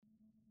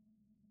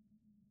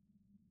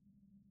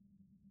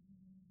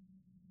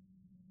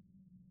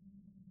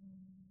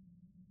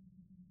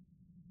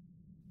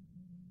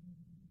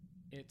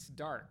It's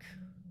dark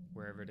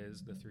wherever it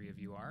is the three of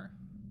you are.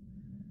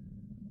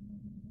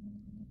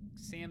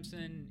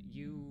 Samson,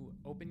 you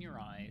open your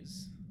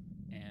eyes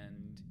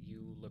and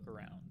you look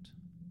around,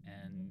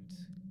 and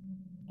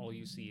all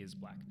you see is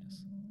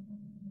blackness.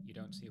 You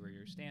don't see where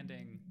you're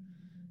standing.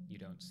 You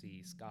don't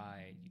see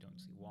sky. You don't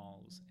see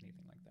walls,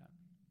 anything like that.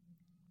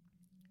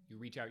 You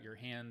reach out your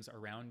hands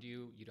around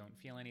you. You don't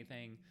feel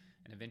anything.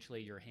 And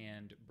eventually your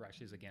hand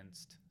brushes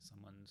against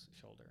someone's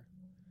shoulder.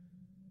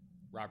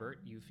 Robert,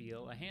 you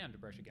feel a hand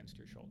brush against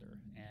your shoulder.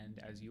 And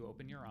as you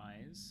open your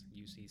eyes,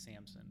 you see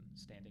Samson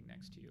standing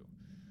next to you.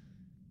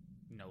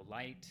 No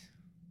light,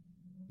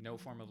 no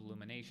form of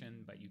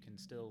illumination, but you can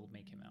still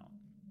make him out.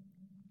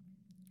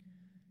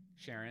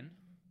 Sharon,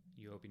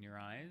 you open your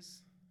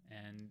eyes,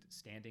 and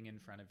standing in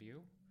front of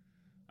you,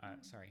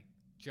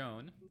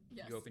 Joan,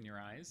 Yes. You open your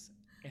eyes,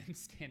 and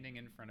standing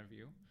in front of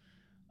you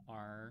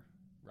are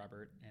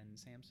Robert and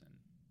Samson.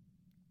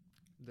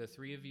 The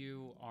three of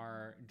you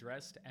are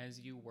dressed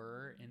as you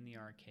were in the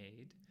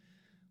arcade,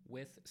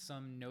 with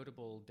some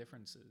notable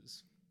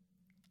differences.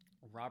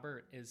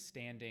 Robert is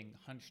standing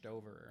hunched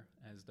over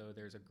as though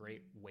there's a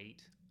great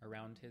weight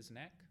around his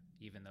neck,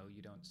 even though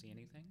you don't see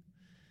anything.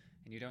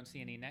 And you don't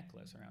see any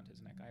necklace around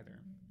his neck either.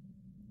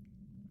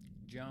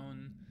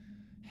 Joan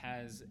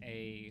has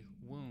a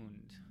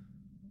wound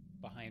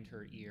behind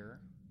her ear.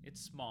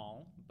 It's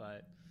small,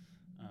 but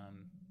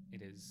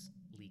it is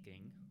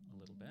leaking a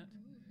little bit.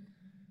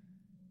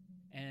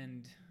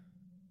 And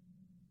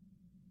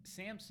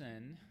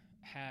Samson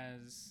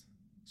has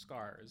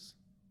scars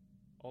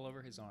all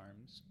over his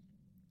arms,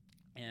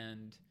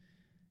 and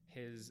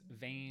his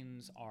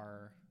veins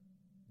are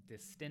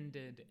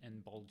distended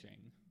and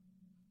bulging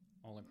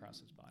all across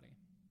his body.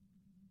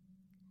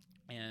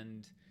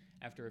 And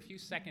after a few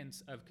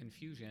seconds of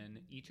confusion,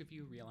 each of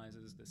you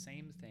realizes the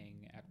same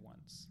thing at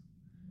once.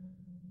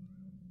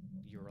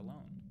 You're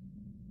alone.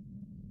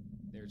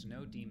 There's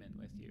no demon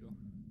with you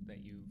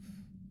that you've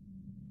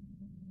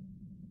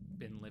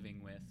been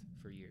living with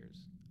for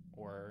years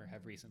or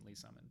have recently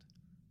summoned.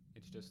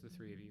 It's just the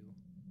three of you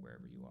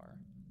wherever you are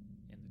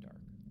in the dark.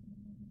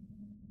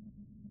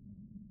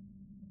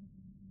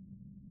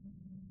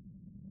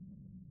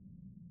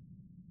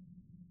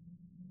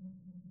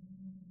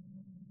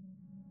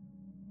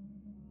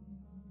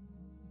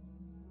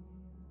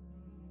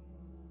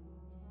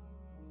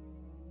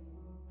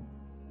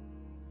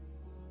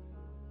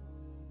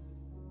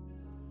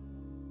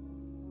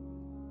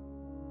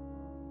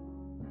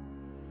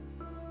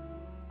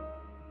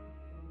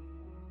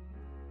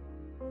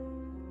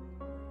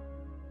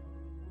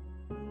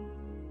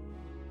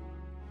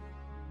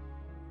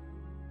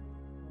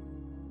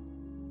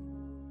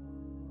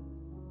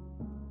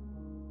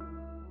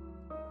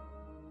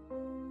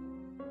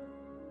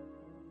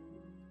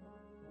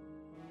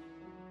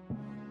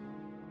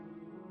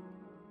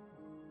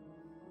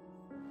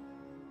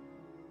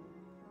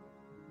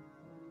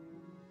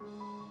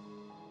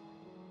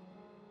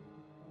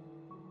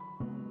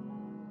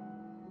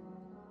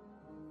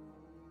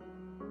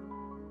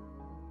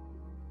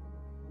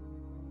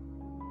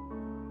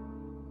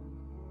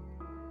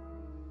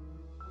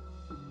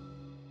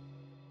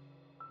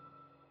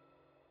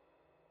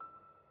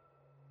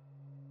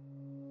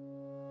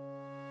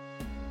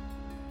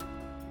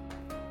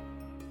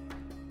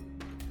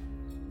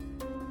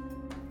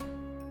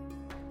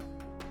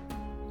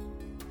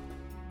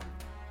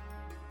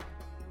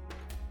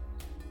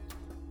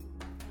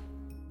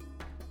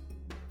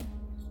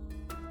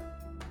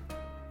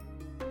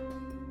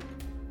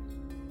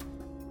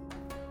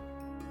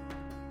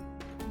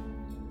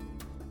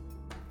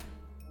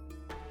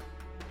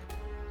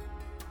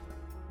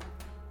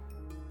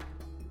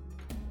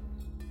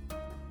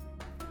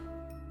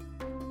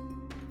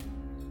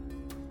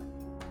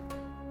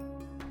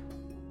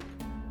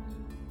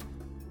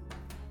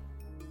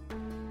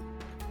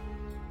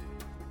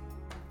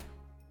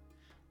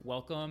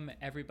 Welcome,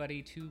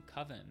 everybody, to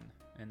Coven,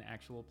 an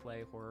actual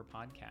play horror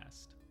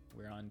podcast.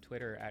 We're on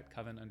Twitter at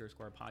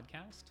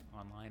Coven_podcast,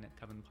 online at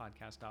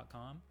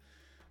covenpodcast.com.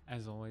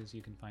 As always,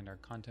 you can find our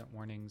content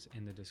warnings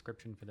in the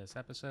description for this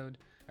episode.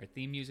 Our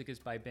theme music is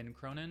by Ben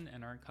Cronin,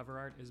 and our cover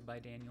art is by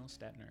Daniel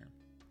Stetner.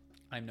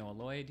 I'm Noah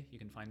Lloyd. You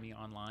can find me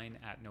online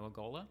at Noah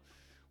Gola.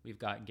 We've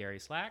got Gary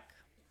Slack.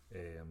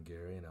 Hey, I'm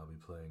Gary, and I'll be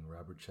playing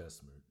Robert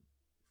Chestnut.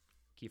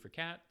 Kiefer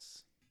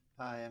Katz.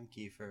 Hi, I'm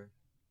Kiefer.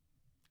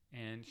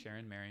 And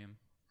Sharon Merriam.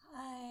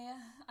 Hi,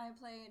 I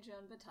play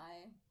Joan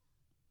Bataille.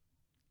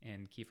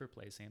 And Kiefer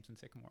plays Samson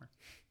Sycamore.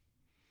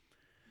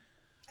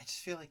 I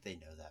just feel like they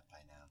know that by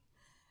now.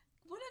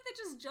 What if they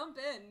just jump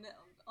in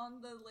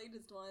on the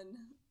latest one?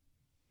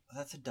 Well,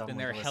 that's a dumb Then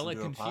way they're to hella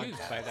listen to a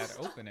confused by podcast.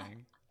 that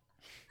opening.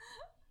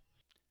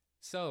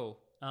 So,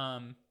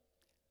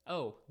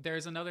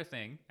 there's another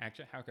thing.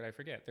 Actually, how could I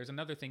forget? There's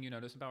another thing you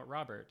notice about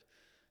Robert,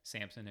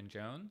 Samson, and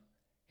Joan.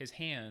 His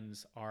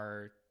hands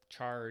are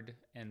charred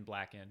and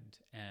blackened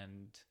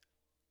and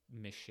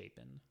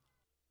misshapen.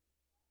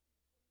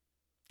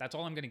 That's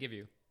all I'm going to give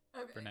you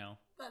for now.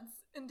 That's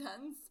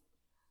intense.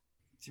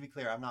 to be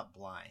clear, I'm not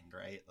blind,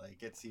 right?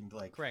 Like it seemed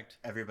like Correct.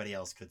 everybody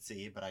else could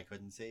see, but I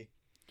couldn't see.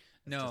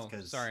 It's No, just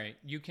 'cause- sorry.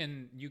 You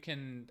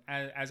can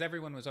as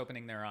everyone was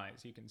opening their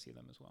eyes, you can see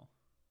them as well.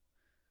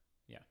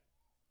 Yeah.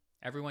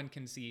 Everyone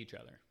can see each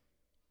other.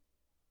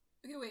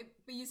 Okay,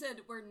 wait, but you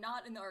said we're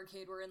not in the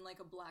arcade, we're in like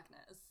a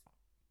blackness.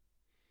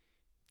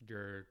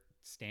 You're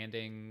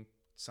standing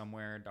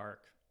somewhere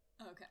dark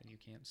Okay. that you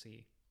can't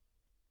see.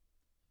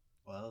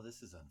 Well,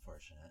 this is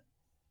unfortunate.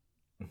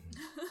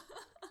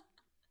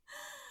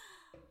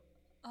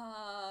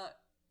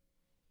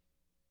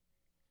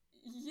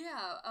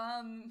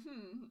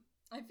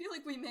 I feel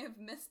like we may have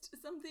missed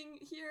something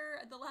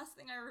here. The last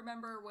thing I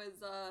remember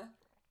was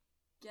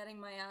getting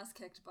my ass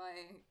kicked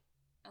by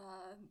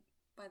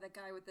the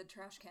guy with the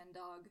trash can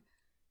dog.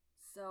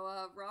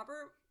 So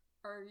Robert,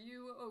 are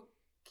you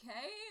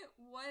okay?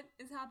 What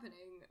is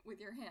happening with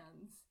your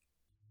hands?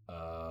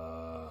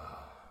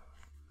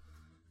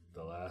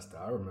 The last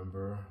I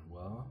remember,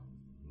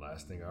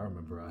 last thing I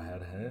remember, I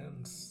had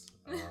hands.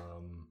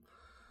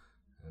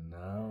 And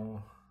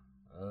now,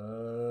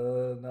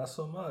 not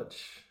so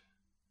much.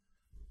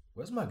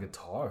 Where's my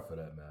guitar, for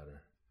that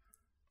matter?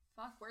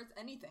 Fuck, where's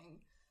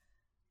anything?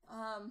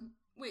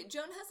 Wait,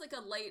 Joan has like a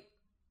light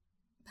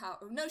power.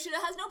 No, she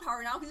has no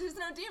power now because there's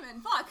no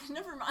demon. Fuck,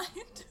 never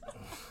mind.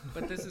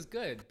 But this is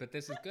good.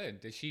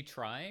 Does she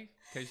try?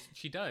 Because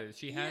she does.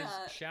 She has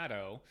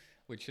shadow,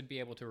 which should be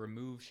able to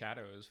remove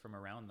shadows from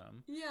around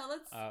them. Yeah,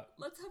 let's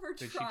have her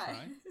try. Does she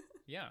try?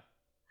 Yeah.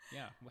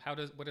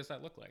 What does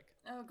that look like?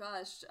 Oh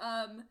gosh.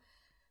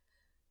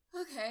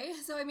 Okay,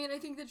 so I mean, I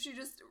think that she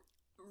just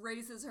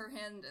raises her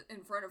hand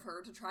in front of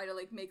her to try to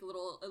like make a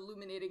little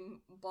illuminating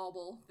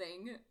bauble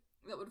thing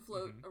that would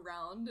float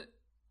around.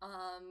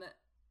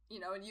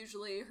 And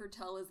usually her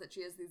tell is that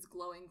she has these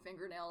glowing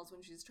fingernails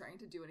when she's trying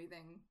to do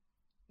anything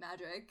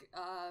magic.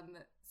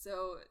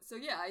 So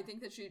yeah, I think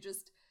that she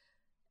just,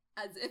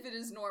 as if it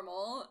is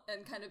normal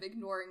and kind of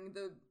ignoring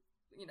the,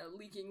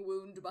 leaking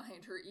wound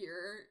behind her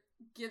ear,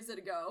 gives it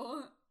a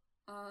go.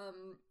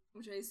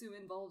 Which I assume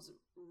involves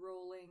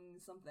rolling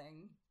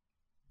something.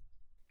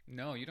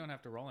 No, you don't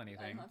have to roll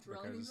anything. I don't have to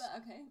roll anything.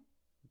 Okay.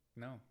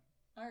 No.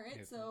 All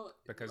right,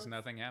 because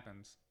nothing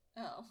happens.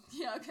 Oh,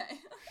 yeah, okay.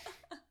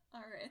 All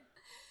right.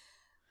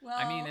 Well,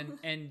 I mean,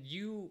 and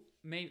you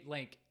may,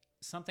 like,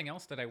 something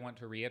else that I want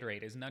to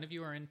reiterate is none of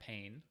you are in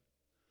pain.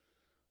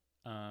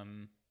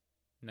 None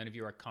of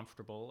you are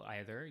comfortable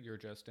either. You're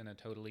just in a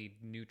totally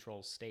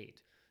neutral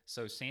state.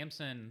 So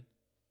Samson,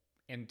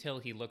 until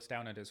he looks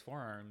down at his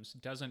forearms,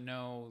 doesn't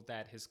know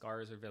that his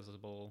scars are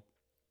visible,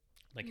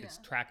 like his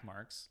track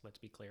marks, let's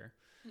be clear,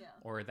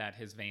 or that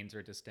his veins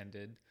are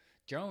distended.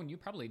 Joan, you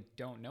probably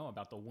don't know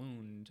about the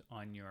wound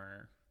on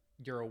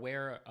you're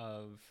aware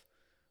of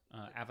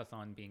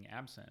Avathon being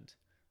absent,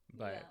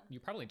 but you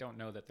probably don't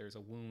know that there's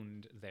a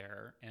wound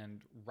there.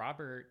 And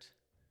Robert,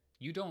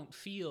 you don't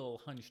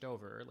feel hunched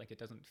over, like it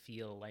doesn't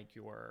feel like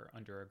you're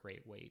under a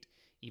great weight,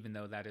 even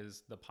though that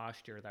is the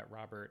posture that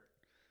Robert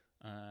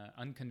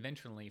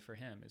unconventionally for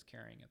him is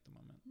carrying at the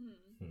moment.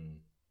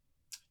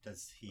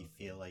 Does he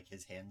feel like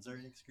his hands are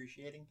in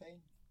excruciating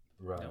pain?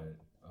 Right. No.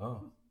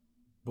 Oh.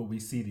 But we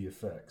see the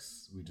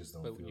effects. We just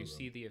don't feel them. But you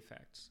see the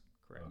effects,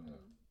 correct. Okay.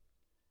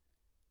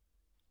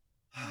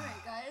 All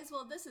right, guys.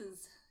 Well, this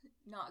is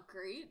not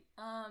great.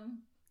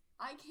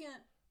 I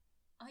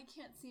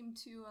can't seem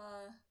to.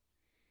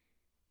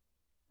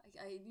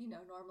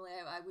 Normally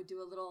I would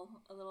do a little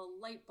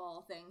light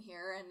ball thing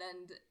here and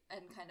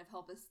kind of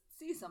help us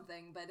see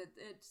something, but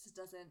it just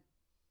doesn't.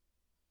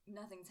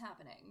 Nothing's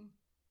happening.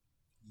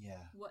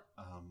 Yeah. What?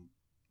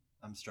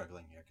 I'm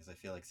struggling here because I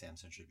feel like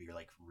Samson should be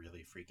like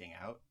really freaking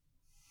out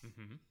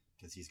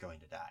because he's going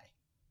to die.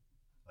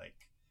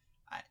 Like,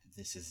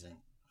 this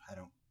isn't. I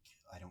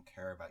don't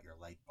care about your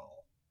light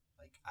ball.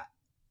 Like,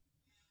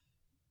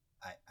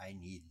 I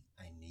need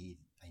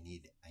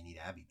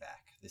Abby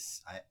back.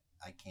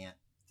 I can't.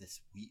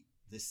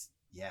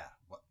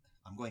 What?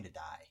 I'm going to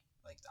die.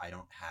 Like, I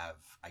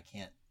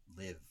can't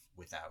live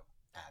without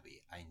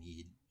Abby.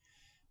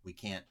 We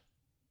can't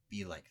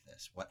be like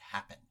this. What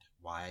happened?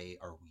 Why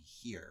are we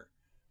here?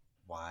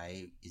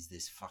 Why is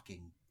this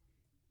fucking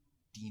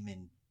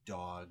demon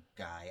dog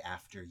guy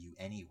after you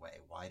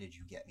anyway? Why did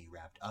you get me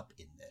wrapped up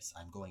in this?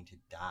 I'm going to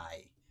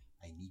die.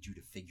 I need you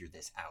to figure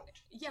this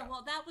out. Yeah,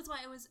 well, that was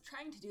why I was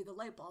trying to do the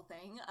light ball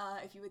thing.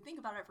 If you would think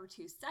about it for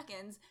 2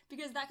 seconds,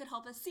 because that could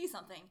help us see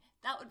something.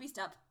 That would be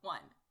step 1,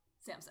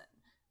 Samson.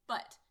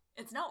 But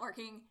it's not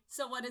working,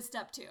 so what is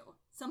step 2?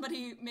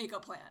 Somebody make a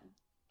plan.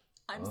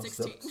 I'm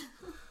 16.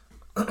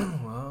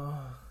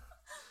 Well,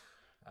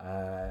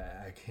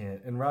 I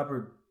can't. And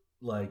Robert,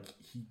 like,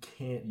 he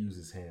can't use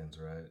his hands,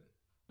 right?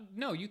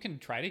 No, you can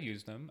try to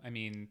use them. I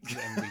mean,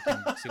 and we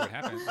can see what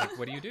happens. Like,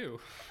 what do you do?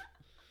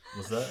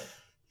 What's that?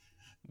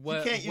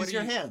 You can't use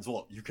your hands.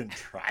 Well, you can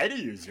try to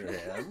use your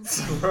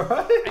hands.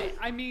 Right?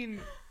 I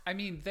mean,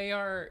 they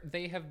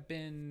have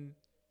been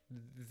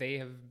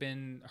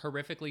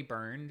horrifically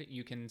burned.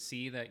 You can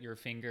see that your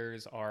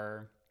fingers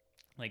are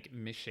like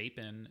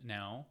misshapen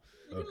now.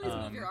 You can at least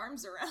move your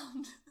arms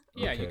around.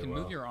 Yeah, you Okay, can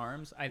move well, your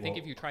arms. I think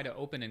if well, you try to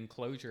open and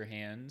close your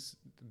hands,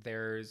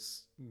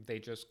 they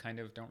just kind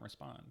of don't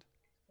respond.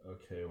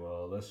 okay,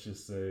 well, let's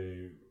just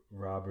say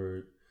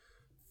Robert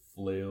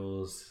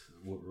flails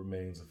what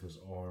remains of his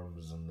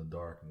arms in the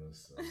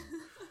darkness and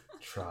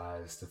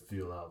tries to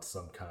feel out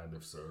some kind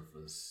of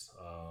surface.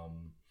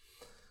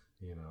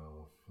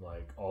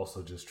 Like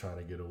also just trying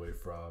to get away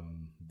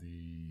from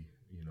the,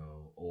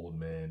 old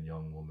man,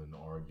 young woman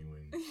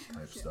arguing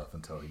type Yeah. stuff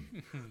until he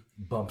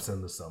bumps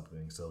into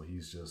something. So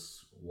he's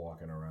just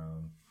walking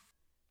around.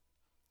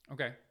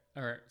 Okay.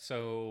 All right.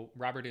 So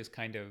Robert is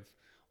kind of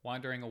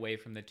wandering away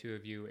from the two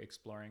of you,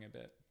 exploring a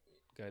bit.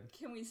 Good.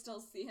 Can we still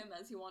see him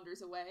as he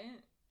wanders away?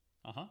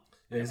 Uh-huh.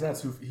 Yeah,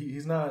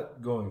 he's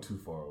not going too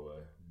far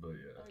away, but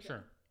yeah. Okay.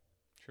 Sure.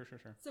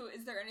 So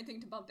is there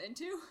anything to bump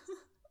into?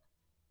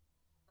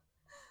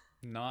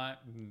 Not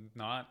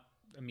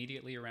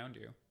immediately around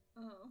you.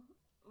 Oh.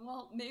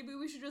 Well, maybe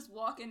we should just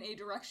walk in a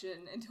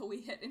direction until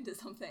we hit into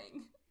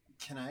something.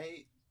 Can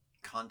I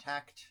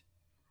contact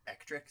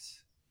Ectrix?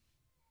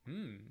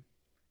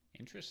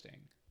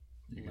 Interesting.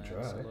 You can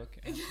Let's try. look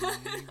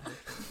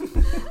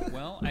at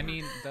Well, I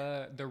mean,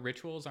 the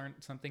rituals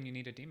aren't something you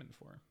need a demon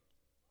for.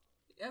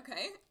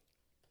 Okay.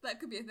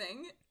 That could be a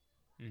thing.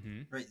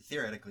 Mm-hmm. Right,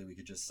 theoretically, we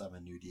could just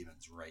summon new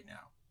demons right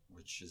now,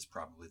 which is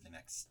probably the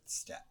next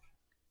step.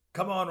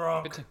 Come on,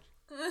 Ronk.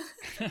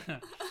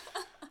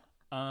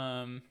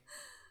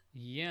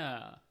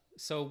 Yeah.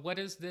 So what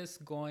is this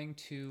going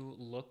to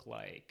look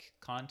like?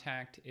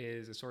 Contact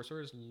is a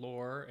sorcerer's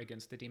lore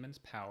against the demon's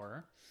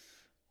power.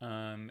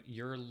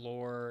 Your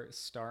lore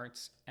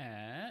starts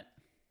at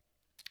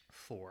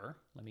 4.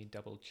 Let me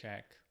double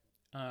check.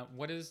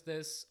 What does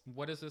this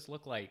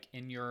look like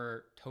in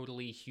your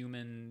totally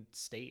human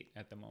state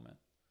at the moment?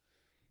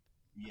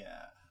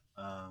 Yeah.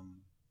 I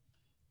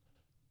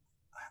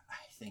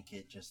think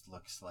it just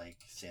looks like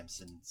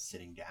Samson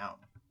sitting down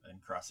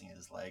and crossing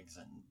his legs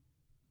and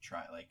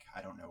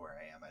I don't know where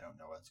I am. I don't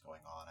know what's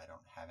going on. I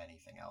don't have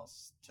anything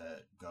else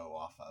to go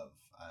off of.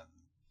 I'm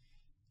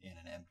in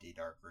an empty,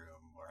 dark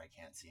room where I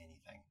can't see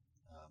anything.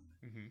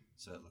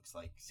 So it looks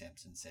like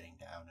Samson sitting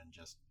down and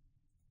just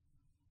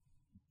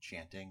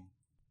chanting,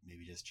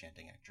 maybe just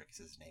chanting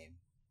Ectrix's name.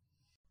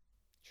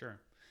 Sure.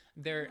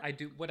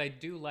 What I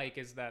do like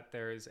is that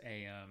there's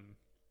a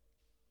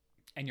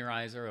and your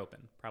eyes are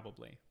open,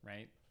 probably,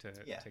 right? To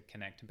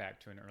connect back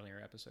to an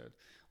earlier episode.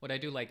 What I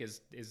do like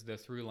is the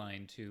through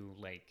line to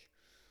like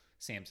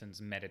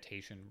Samson's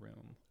meditation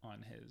room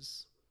on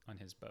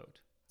his boat.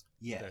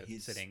 Yeah, the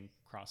he's sitting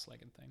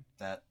cross-legged thing.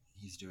 That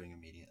he's doing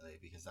immediately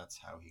because that's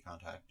how he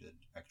contacted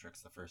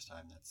Ectrix the first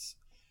time. That's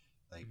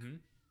like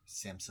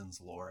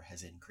Samson's lore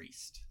has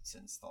increased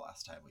since the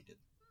last time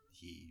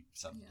he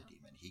summoned a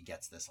demon. He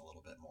gets this a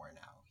little bit more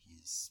now.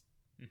 He's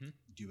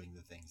doing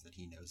the things that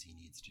he knows he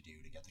needs to do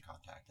to get the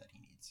contact that he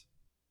needs.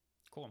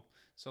 Cool.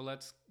 So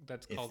let's call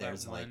that one. If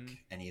there's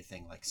like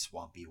anything like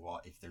swampy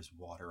water, if there's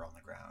water on the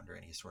ground or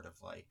any sort of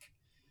like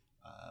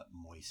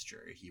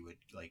moisture, he would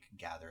like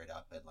gather it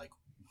up and like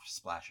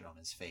splash it on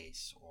his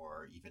face,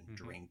 or even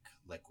drink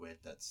liquid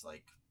that's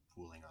like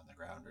pooling on the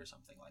ground or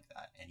something like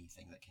that.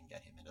 Anything that can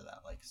get him into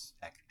that like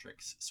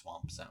Ectrix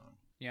swamp zone.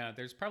 Yeah,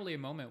 there's probably a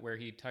moment where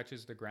he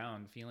touches the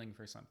ground feeling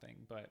for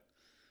something, but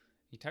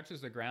he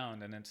touches the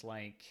ground and it's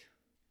like,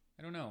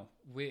 I don't know,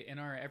 in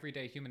our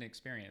everyday human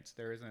experience,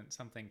 there isn't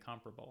something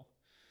comparable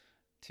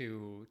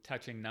to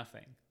touching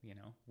nothing. You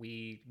know,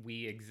 we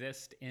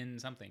exist in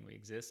something. We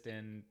exist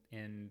in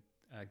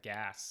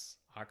gas,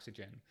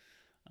 oxygen,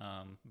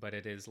 but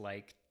it is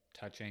like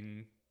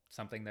touching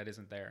something that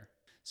isn't there.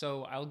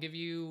 So I'll give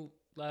you.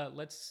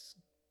 Does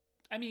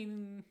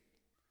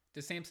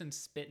Samson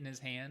spit in his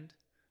hand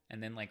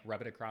and then like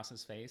rub it across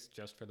his face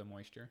just for the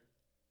moisture?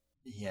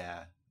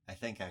 Yeah, I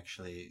think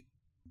actually,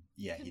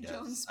 yeah, he does.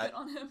 Jones spit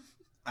on him.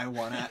 I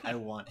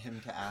want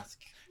him to ask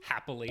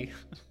happily.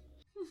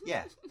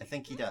 Yeah, I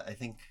think he does. I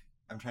think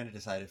I'm trying to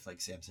decide if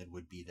like Samson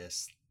would be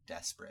this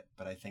desperate,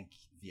 but I think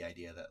the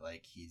idea that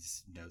like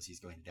knows he's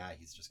going to die,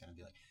 he's just going to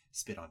be like,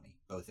 spit on me,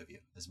 both of you,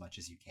 as much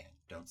as you can.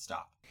 Don't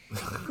stop.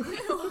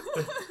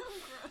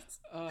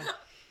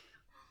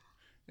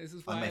 This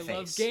is why I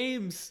love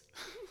games.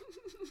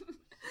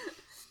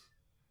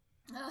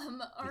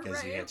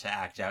 Because you get to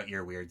act out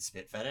your weird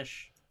spit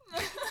fetish.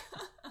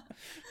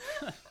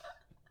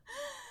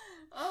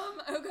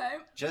 Okay.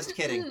 Just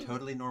kidding.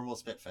 Totally normal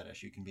spit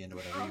fetish. You can be into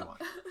whatever you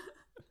want.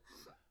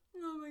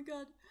 Oh my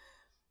god.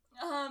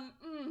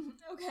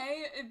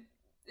 Okay,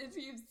 if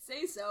you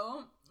say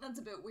so. That's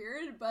a bit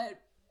weird,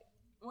 but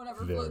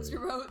whatever floats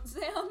your boat,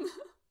 Sam.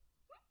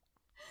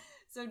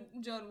 So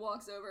Joan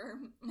walks over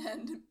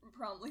and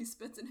promptly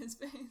spits in his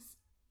face.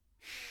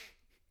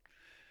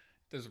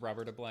 Does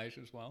Robert oblige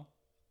as well?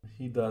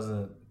 He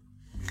doesn't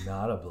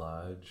not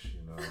oblige.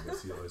 I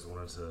guess he always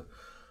wanted to,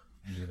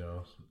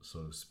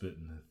 sort of spit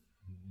in it,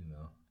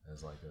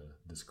 as like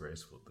a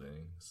disgraceful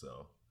thing.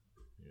 So,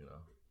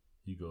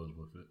 he goes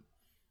with it.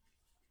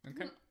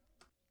 Okay.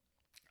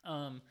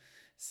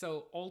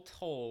 So all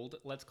told,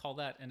 let's call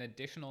that an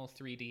additional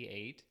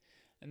 3d8.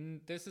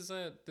 And this is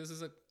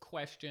a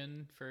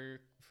question for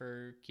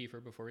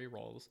Kiefer before he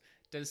rolls.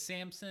 Does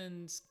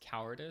Samson's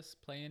cowardice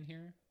play in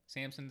here?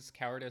 Samson's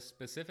cowardice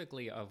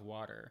specifically of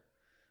water,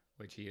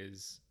 which he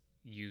is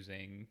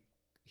using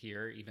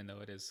here, even though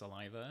it is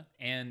saliva.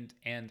 And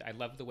I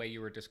love the way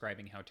you were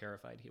describing how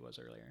terrified he was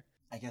earlier.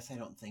 I guess I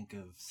don't think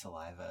of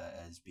saliva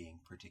as being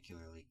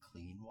particularly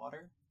clean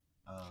water.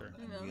 Sure.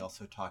 And we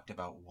also talked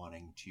about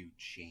wanting to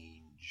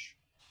change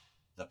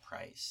the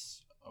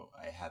price. Oh,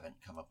 I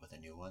haven't come up with a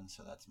new one,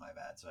 so that's my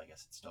bad. So I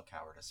guess it's still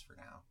cowardice for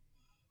now.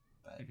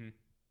 But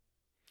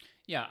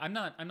yeah, I'm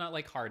not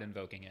like hard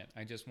invoking it.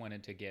 I just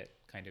wanted to get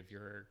kind of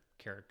your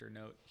character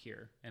note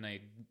here, and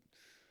I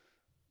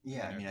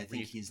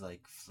think he's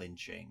like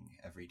flinching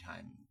every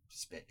time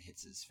spit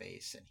hits his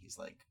face, and he's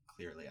like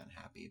clearly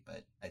unhappy.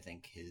 But I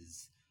think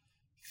his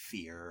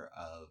fear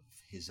of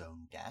his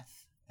own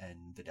death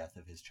and the death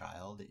of his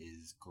child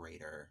is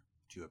greater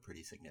to a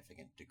pretty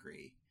significant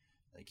degree.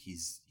 Like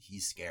he's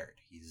scared.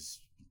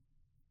 He's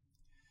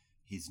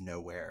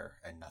nowhere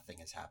and nothing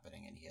is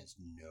happening, and he has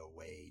no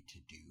way to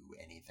do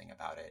anything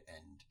about it.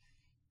 And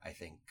I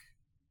think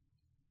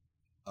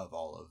of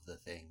all of the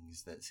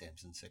things that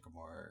Samson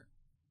Sycamore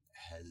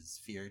has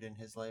feared in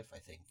his life, I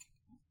think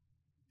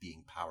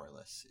being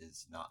powerless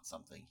is not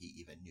something he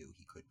even knew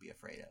he could be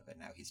afraid of, and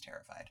now he's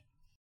terrified.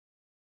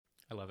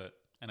 I love it.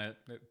 And I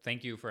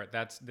thank you for it.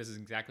 This is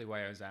exactly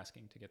why I was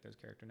asking to get those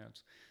character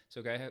notes.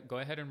 So go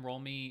ahead and roll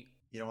me.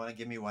 You don't want to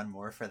give me one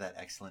more for that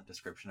excellent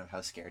description of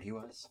how scared he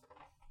was?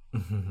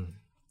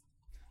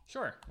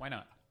 Sure, why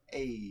not?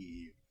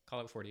 Hey. Call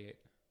it 48. It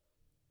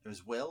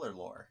was will or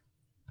lore?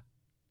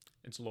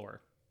 It's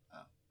lore. Oh,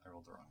 I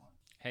rolled the wrong one.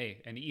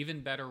 Hey, an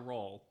even better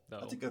roll, though.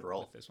 That's a good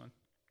roll. With this one.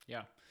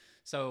 Yeah.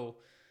 So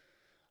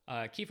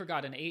Kiefer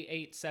got an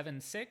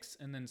 8876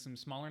 and then some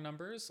smaller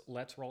numbers.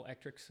 Let's roll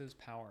Ectrix's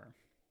power.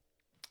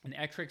 And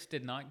Ectrix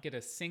did not get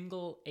a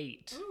single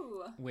 8,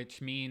 Ooh.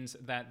 which means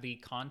that the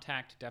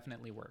contact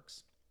definitely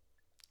works.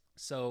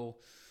 So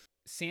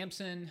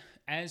Samson,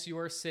 as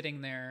you're sitting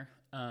there,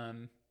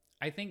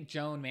 I think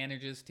Joan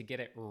manages to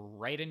get it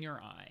right in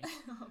your eye.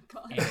 Oh,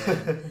 God.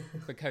 And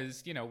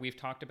because, we've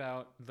talked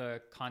about the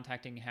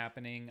contacting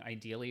happening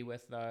ideally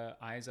with the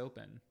eyes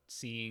open,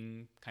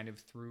 seeing kind of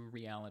through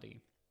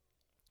reality.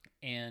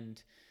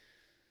 And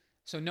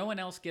so no one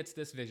else gets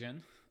this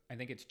vision. I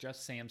think it's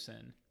just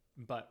Samson,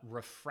 but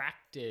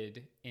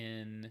refracted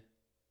in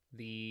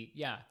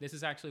this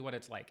is actually what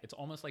it's like. It's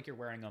almost like you're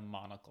wearing a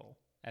monocle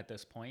at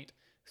this point,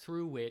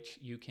 through which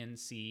you can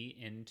see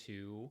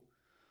into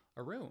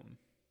a room.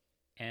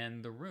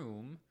 And the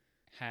room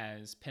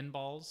has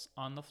pinballs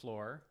on the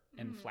floor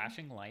and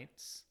flashing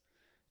lights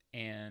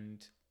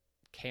and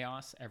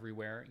chaos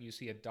everywhere. You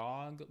see a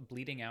dog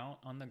bleeding out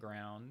on the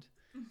ground.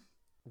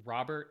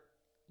 Robert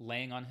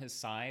laying on his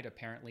side,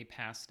 apparently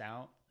passed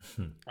out.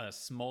 A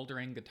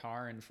smoldering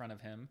guitar in front of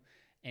him.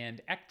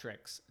 And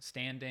Ectrix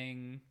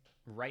standing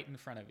right in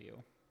front of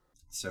you.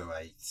 So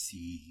I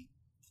see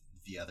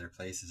the other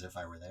place as if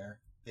I were there,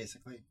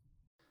 basically?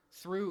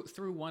 Through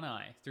one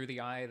eye. Through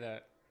the eye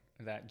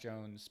that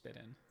Joan spit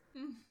in.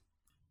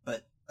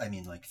 But, I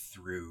mean, like,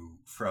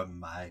 from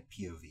my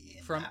POV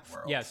in that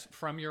world. Yes,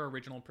 from your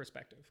original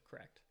perspective,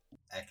 correct.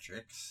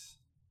 Ectrix,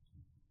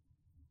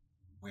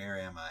 where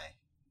am I?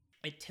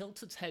 It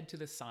tilts its head to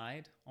the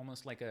side,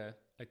 almost like a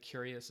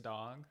curious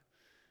dog.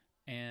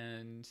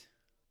 And,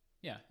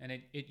 yeah, and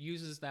it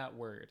uses that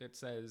word. It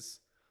says,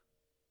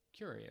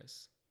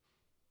 curious.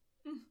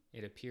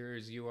 It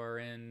appears you are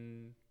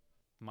in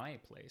my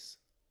place.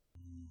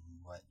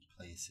 What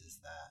place is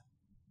that?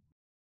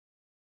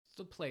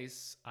 The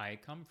place I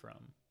come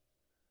from,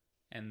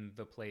 and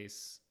the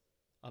place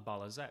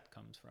Abalazette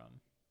comes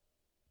from.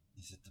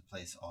 Is it the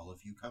place all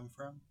of you come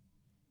from?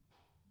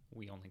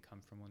 We only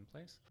come from one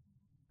place.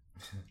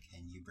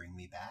 Can you bring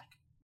me back?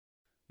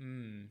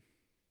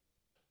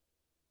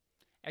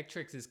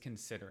 Ectrix is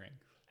considering,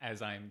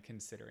 as I'm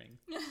considering.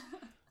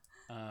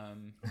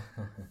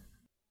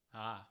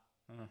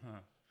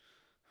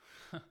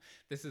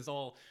 This is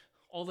all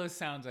those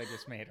sounds I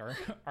just made are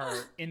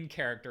in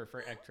character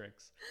for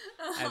Ectrix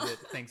as it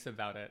thinks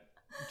about it.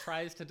 It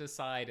tries to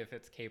decide if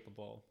it's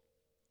capable.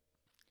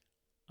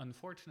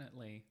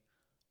 Unfortunately,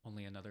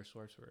 only another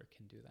sorcerer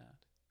can do that.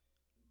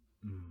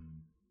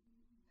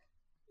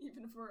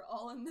 Even if we're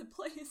all in the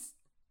place.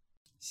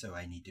 So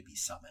I need to be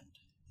summoned,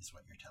 is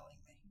what you're telling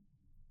me.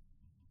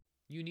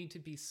 You need to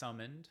be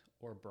summoned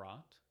or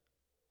brought.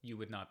 You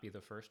would not be the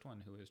first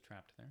one who is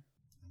trapped there.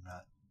 I'm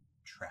not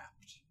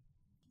trapped.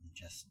 I'm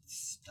just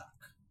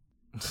stuck.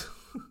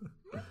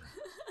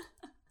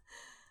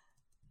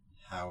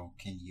 How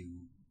can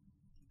you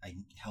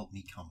help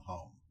me come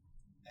home,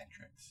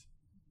 Ectrix?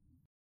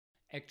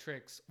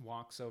 Ectrix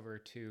walks over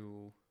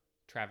to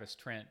Travis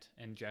Trent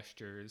and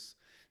gestures.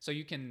 So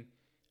you can,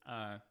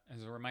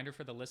 as a reminder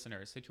for the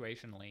listeners,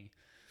 situationally,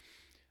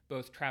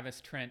 both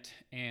Travis Trent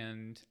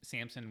and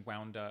Samson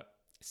wound up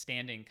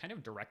standing kind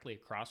of directly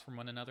across from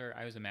one another.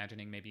 I was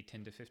imagining maybe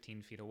 10 to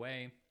 15 feet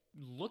away,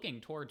 looking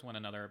towards one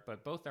another,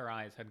 but both their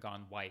eyes had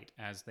gone white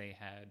as they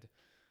had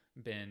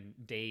been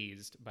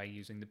dazed by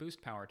using the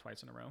boost power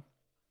twice in a row.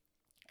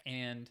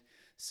 And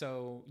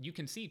so you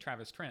can see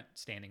Travis Trent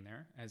standing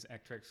there as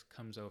Ectrix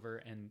comes over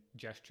and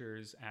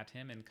gestures at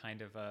him in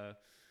kind of a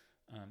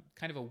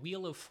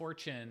Wheel of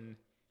Fortune.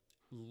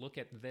 Look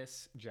at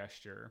this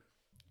gesture.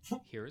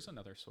 Here's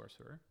another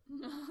sorcerer.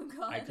 Oh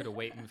God! I could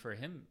wait for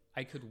him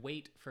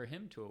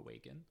to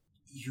awaken.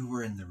 You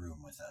were in the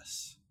room with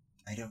us.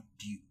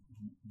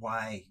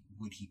 Why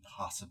would he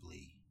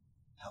possibly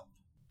help?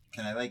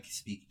 Can I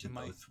speak to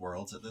both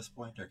worlds at this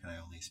point, or can I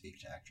only speak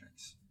to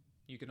Ectrix?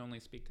 You can only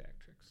speak to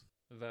Ectrix.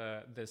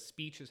 The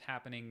speech is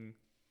happening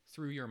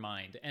through your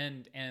mind.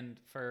 And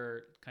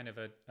for kind of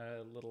a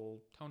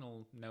little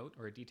tonal note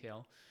or a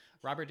detail,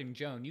 Robert and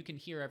Joan, you can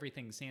hear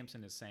everything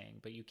Samson is saying,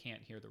 but you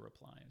can't hear the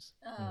replies.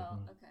 Oh,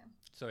 okay.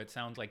 So it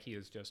sounds like he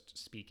is just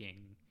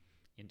speaking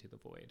into the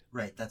void.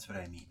 Right, that's what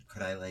I mean.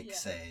 Could I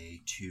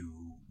say to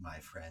my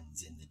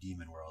friends in the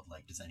demon world,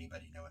 does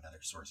anybody know another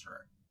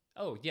sorcerer?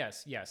 Oh,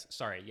 yes.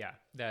 Sorry, yeah.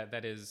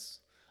 That is...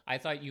 I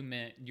thought you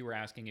were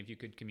asking if you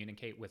could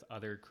communicate with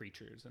other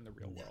creatures in the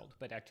real world,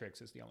 but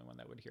Ectrix is the only one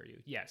that would hear you.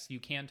 Yes, you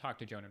can talk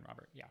to Joan and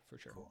Robert. Yeah, for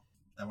sure. Cool.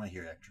 I want to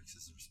hear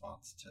Ectrix's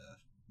response to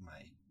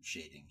my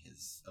shading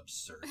his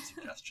absurd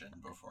suggestion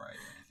before I do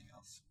anything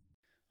else.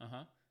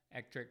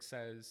 Ectrix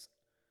says,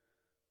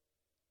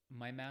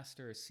 "My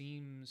master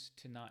seems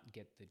to not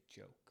get the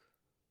joke."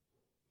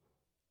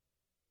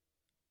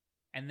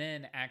 And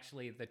then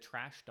actually the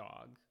trash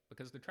dog,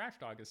 because the trash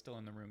dog is still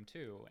in the room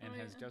too, and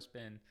has just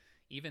been,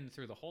 even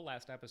through the whole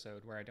last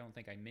episode where I don't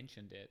think I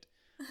mentioned it,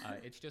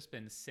 it's just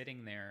been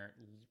sitting there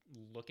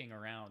looking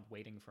around,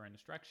 waiting for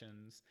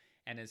instructions.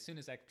 And as soon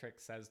as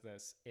Ectrix says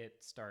this,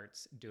 it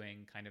starts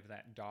doing kind of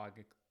that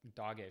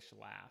doggish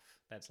laugh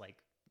that's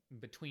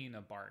between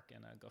a bark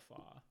and a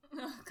guffaw.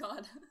 Oh,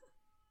 God.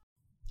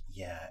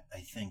 Yeah,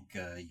 I think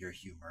your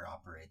humor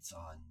operates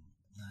on,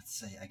 let's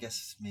say, I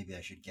guess maybe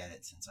I should get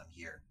it since I'm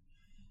here.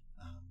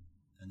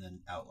 And then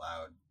out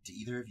loud, do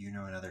either of you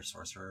know another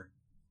sorcerer?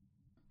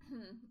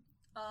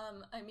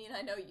 I mean,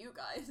 I know you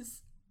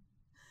guys.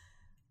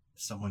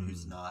 Someone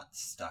who's not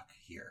stuck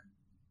here.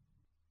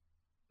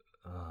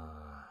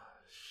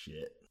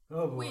 Shit.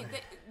 Oh boy. Wait,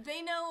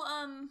 they know,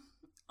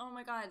 oh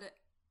my God,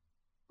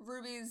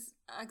 Ruby's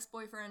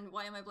ex-boyfriend,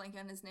 why am I blanking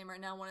on his name right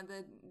now? One of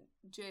the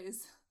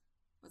J's.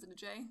 Was it a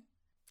J?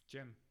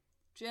 Jim.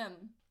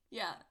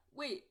 Yeah.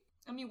 Wait,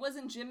 I mean,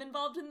 wasn't Jim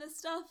involved in this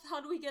stuff? How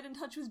do we get in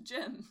touch with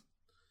Jim?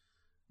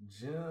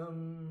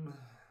 Jim...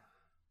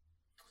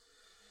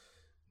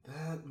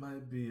 That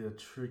might be a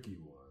tricky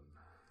one.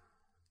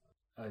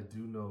 I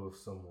do know of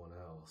someone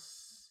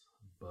else,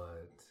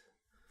 but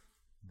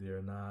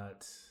they're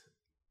not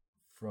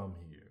from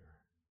here.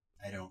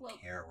 I don't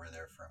care where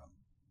they're from.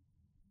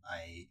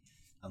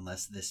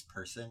 Unless this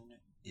person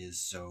is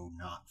so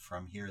not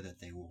from here that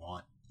they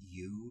want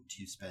you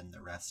to spend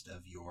the rest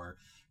of your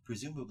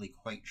presumably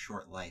quite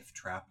short life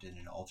trapped in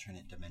an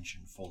alternate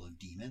dimension full of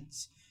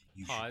demons.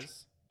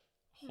 Pause.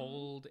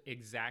 Hold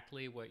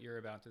exactly what you're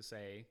about to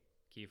say,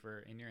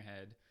 Kiefer, in your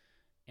head.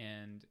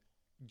 And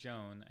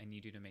Joan, I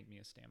need you to make me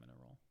a stamina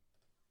roll.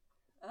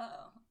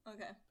 Oh,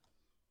 okay.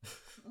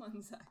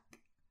 One sec.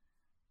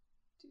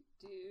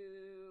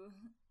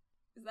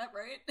 Is that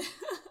right?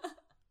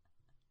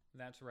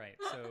 That's right.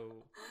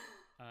 So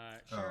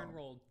Sharon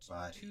rolled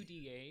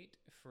 2d8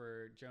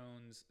 for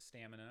Joan's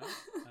stamina.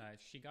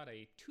 She got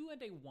a 2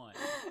 and a 1.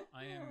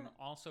 I am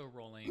also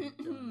rolling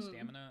Joan's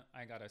stamina.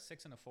 I got a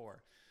 6 and a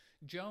 4.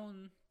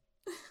 Joan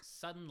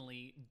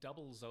suddenly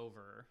doubles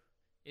over.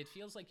 It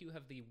feels like you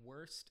have the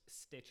worst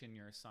stitch in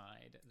your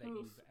side that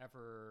you've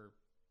ever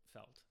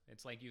felt.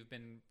 It's like you've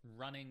been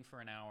running for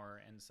an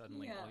hour and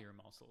suddenly all your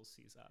muscles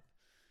seize up.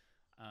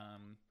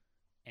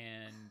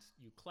 And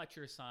you clutch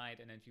your side,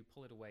 and as you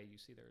pull it away, you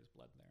see there is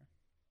blood there.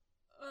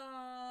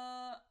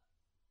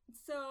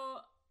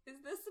 So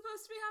is this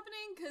supposed to be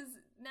happening? Because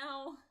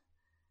now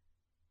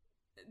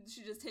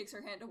she just takes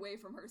her hand away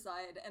from her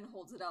side and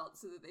holds it out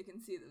so that they can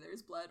see that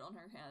there's blood on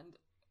her hand.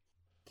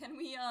 Can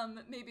we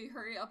maybe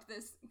hurry up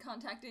this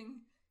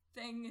contacting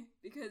thing?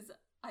 Because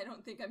I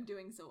don't think I'm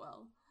doing so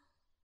well.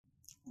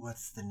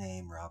 What's the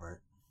name,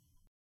 Robert?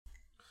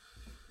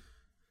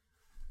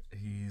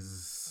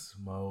 He's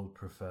my old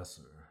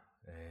professor,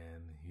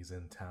 and he's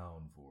in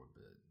town for a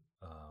bit.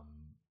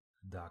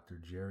 Dr.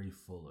 Jerry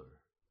Fuller.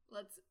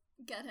 Let's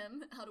get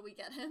him. How do we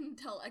get him?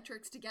 Tell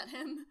Ectrix to get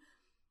him.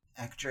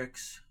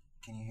 Ectrix,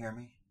 can you hear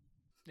me?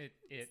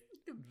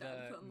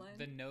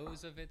 The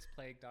nose of its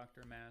plague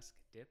doctor mask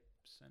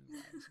dips and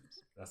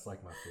rises. That's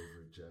like my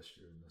favorite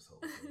gesture in this whole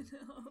thing.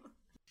 No.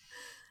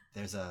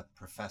 There's a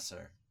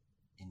professor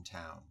in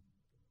town,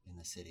 in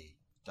the city,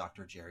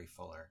 Dr. Jerry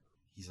Fuller.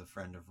 He's a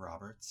friend of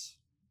Robert's.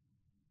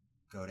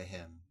 Go to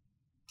him.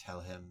 Tell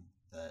him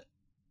that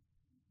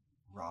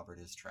Robert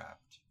is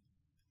trapped.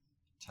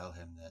 Tell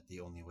him that the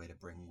only way to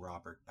bring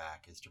Robert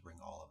back is to bring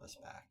all of us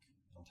back.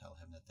 And tell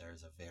him that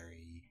there's a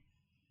very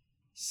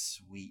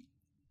sweet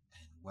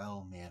and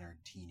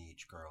well-mannered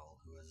teenage girl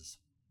who is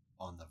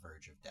on the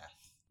verge of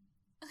death.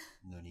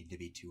 No need to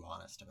be too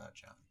honest about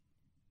Joan.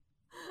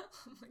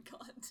 Oh my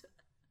god.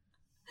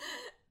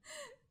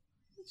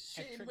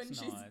 Shade Ectrix when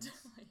she's nods.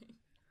 dying.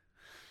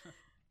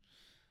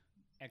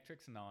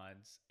 Ectrix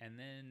nods, and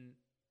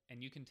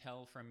you can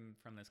tell from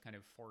this kind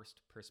of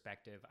forced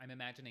perspective, I'm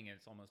imagining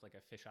it's almost like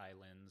a fisheye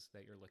lens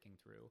that you're looking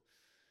through.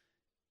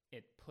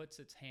 It puts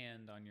its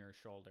hand on your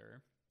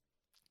shoulder,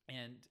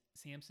 and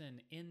Samson,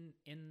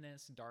 in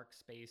this dark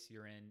space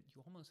you're in,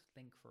 you almost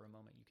think for a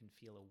moment you can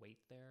feel a weight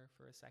there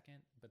for a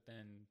second, but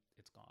then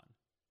it's gone.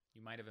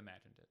 You might have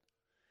imagined it.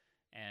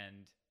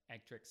 And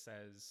Ectrix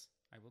says,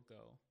 I will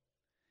go.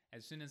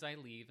 As soon as I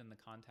leave and the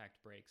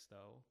contact breaks,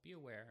 though, be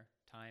aware,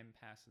 time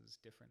passes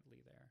differently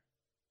there.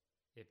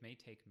 It may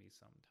take me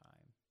some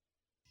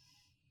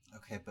time.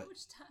 Okay, but How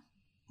much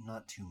time?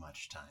 not too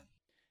much time.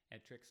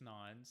 Etrix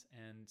nods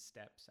and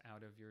steps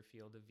out of your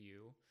field of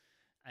view.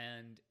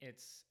 And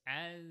it's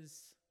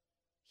as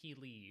he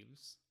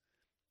leaves,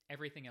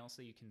 everything else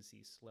that you can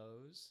see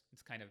slows.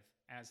 It's kind of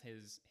as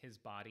his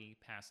body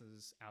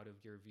passes out of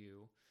your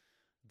view,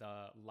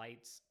 the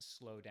lights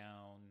slow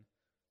down,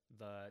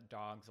 the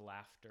dog's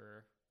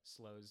laughter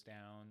slows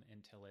down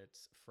until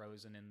it's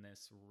frozen in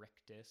this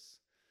rictus.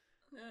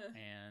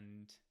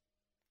 And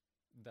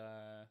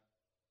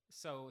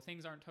so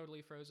things aren't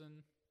totally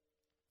frozen.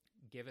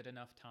 Give it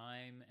enough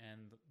time,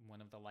 and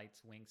one of the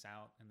lights winks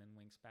out and then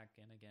winks back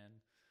in again.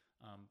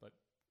 But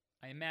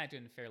I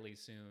imagine fairly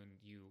soon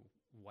you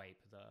wipe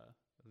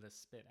the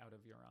spit out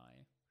of your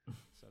eye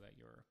so that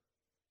you're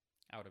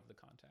out of the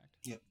contact.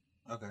 Yep.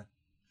 Okay.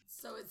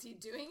 So is he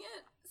doing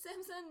it,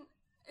 Samson?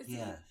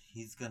 Yeah,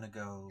 he's gonna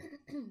go.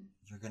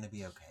 You're gonna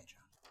be okay,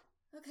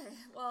 John. Okay,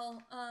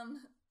 well,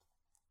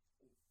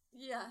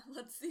 yeah,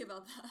 let's see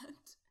about that.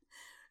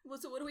 Well,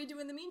 so what do we do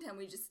in the meantime?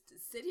 We just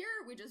sit here?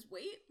 We just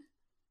wait?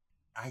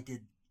 I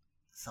did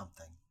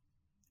something.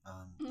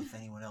 If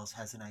anyone else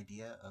has an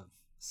idea of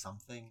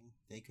something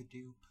they could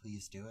do,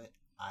 please do it.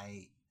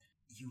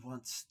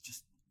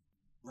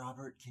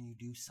 Robert, can you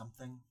do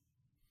something?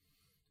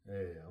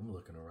 Hey, I'm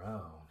looking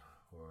around,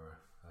 or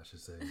I should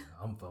say,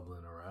 I'm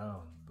fumbling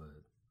around, but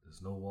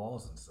there's no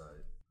walls in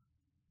sight.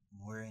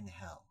 We're in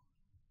hell.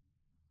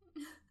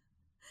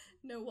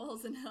 No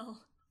walls in hell.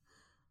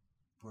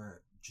 We're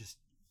just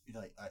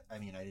like I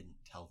mean, I didn't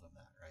tell them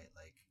that, right?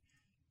 Like,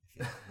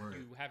 I feel like we're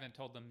You haven't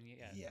told them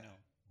yet. yeah, No.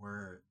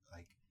 we're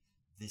like,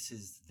 this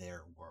is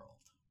their world.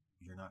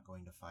 You're not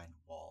going to find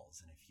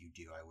walls, and if you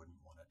do, I wouldn't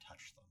want to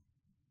touch them.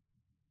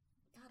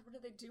 God, what do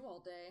they do all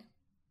day?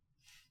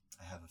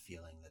 I have a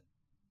feeling that,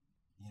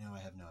 I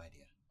have no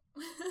idea.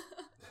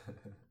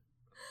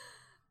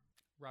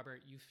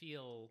 Robert, you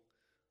feel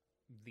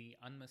the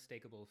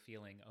unmistakable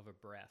feeling of a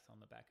breath on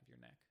the back of your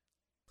neck.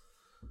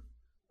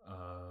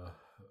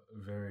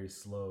 Very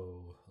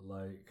slow,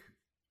 like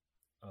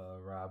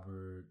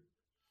Robert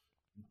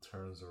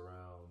turns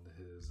around,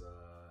 his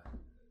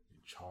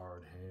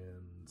charred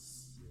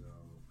hands,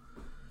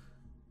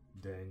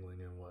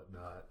 dangling and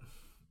whatnot,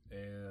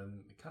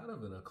 and kind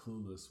of in a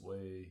clueless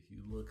way, he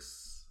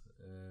looks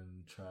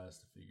and tries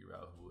to figure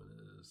out who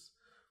it is.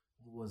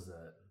 What was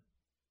that?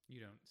 You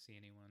don't see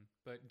anyone.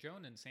 But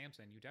Joan and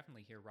Samson, you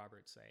definitely hear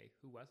Robert say,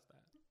 who was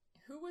that?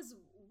 Who was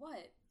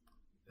what?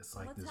 It's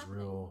like What's this happening?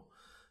 real,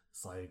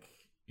 it's like,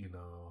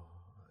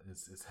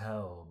 it's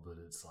hell, but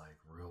it's like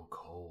real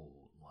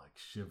cold, like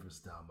shivers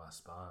down my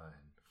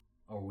spine.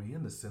 Are we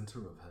in the center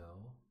of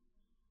hell?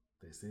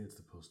 They say it's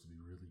supposed to be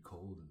really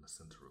cold in the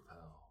center of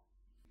hell.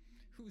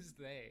 Who's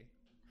they?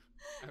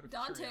 Out of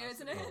Dante,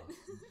 isn't it? curiosity.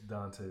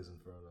 Dante's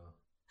Inferno.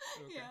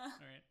 Okay. Yeah.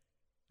 All right.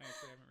 I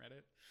actually haven't read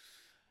it.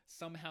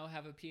 Somehow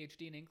have a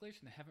PhD in English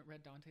and haven't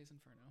read Dante's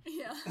Inferno.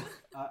 Yeah.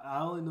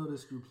 I only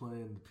noticed you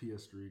playing the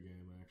PS3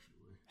 game,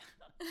 actually.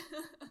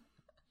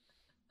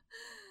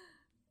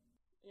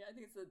 Yeah, I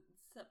think it's the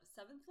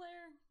seventh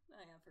layer?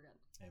 I forgot.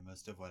 And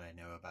most of what I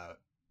know about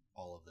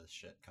all of this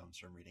shit comes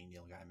from reading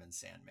Neil Gaiman's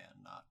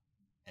Sandman, not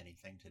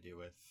anything to do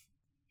with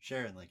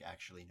Sharon,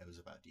 actually knows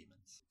about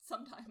demons.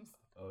 Sometimes.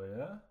 Oh,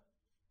 yeah?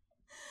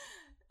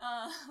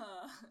 Uh,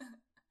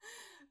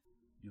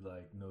 You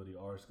know the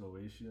Ars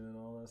Goetia and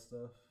all that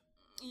stuff?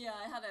 yeah,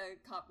 I had a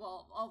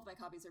well, all of my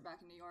copies are back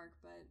in New York,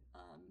 but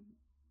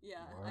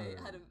yeah, Word.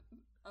 I had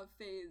a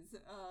phase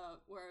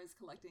where I was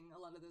collecting a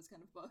lot of those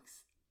kind of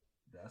books.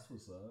 That's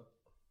what's up.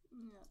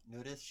 Yeah.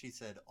 Notice she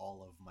said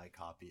all of my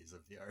copies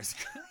of the Ars.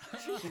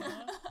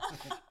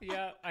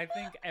 Yeah, I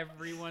think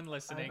everyone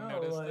listening I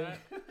know, noticed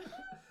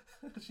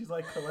that. She's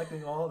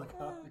collecting all the Oh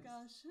copies.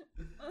 gosh.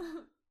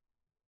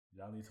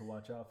 Y'all need to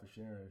watch out for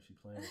Sharon if she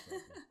playing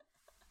something.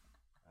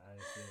 I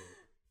ain't say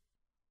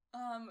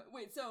it.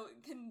 Wait, so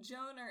can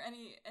Joan or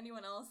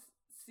anyone else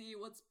see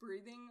what's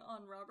breathing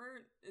on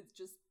Robert? It's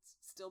just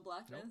still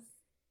blackness?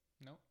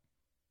 Nope.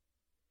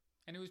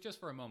 And it was just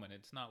for a moment.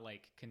 It's not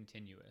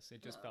continuous.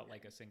 It just Oh, felt okay.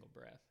 like a single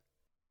breath.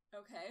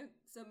 Okay,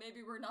 so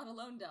maybe we're not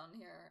alone down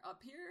here.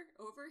 Up here?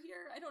 Over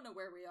here? I don't know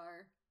where we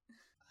are.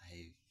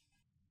 I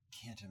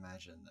can't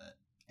imagine that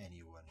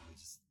anyone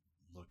who's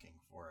looking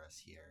for us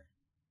here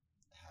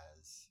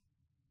has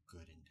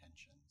good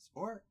intentions.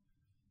 Or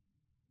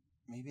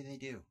maybe they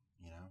do,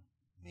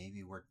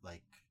 Maybe we're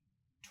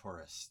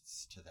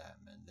tourists to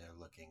them, and they're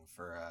looking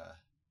for a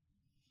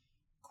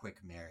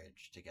quick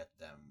marriage to get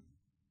them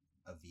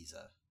a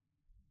visa.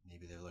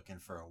 Maybe they're looking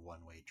for a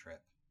one-way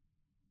trip.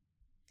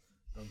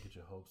 Don't get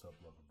your hopes up,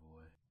 lover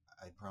boy.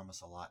 I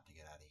promise a lot to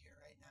get out of here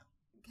right now.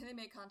 Can they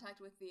make contact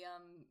with the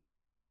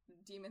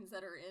demons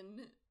that are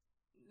in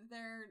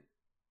their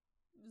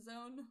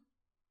zone?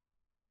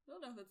 I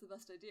don't know if that's the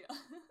best idea.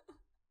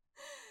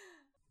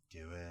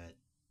 Do it.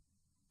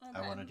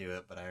 Okay. I want to do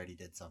it, but I already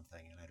did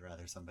something, and I'd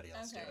rather somebody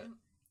else do it.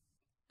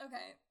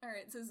 Okay. All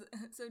right.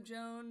 So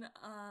Joan.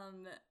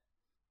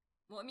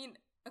 Well, I mean,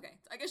 okay.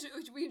 I guess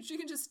she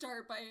can just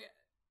start by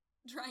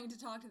trying to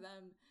talk to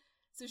them.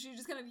 So she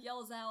just kind of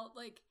yells out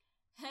like,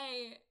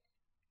 "Hey,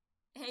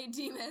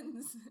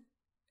 demons!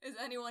 Is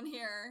anyone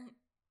here?"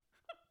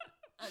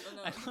 I don't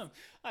know.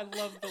 I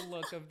love the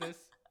look of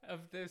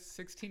this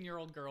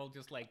 16-year-old girl,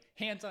 just like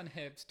hands on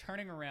hips,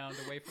 turning around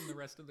away from the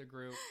rest of the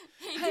group.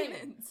 Hey,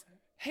 demons!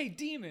 Hey,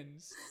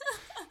 demons!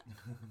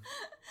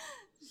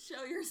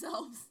 Show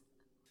yourselves.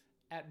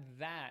 At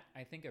that,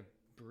 I think a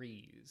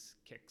breeze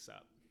kicks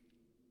up,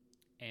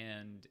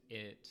 and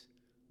it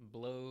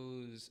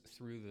blows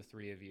through the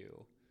three of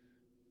you,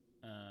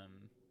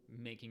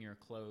 making your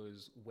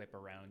clothes whip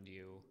around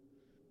you.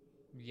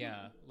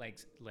 Yeah, like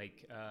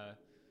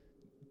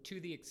to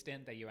the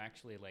extent that you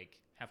actually like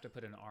have to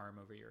put an arm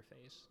over your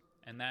face,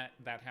 and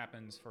that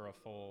happens for a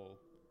full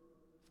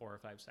 4 or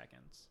 5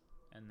 seconds,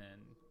 and then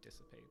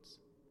dissipates.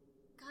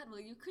 God,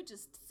 well, you could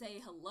just say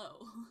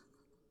hello.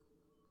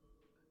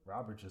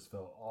 Robert just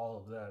felt all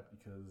of that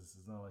because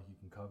it's not like he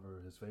can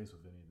cover his face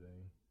with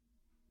anything.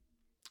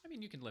 I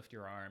mean, you can lift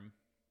your arm.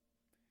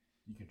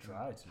 You can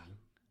try to.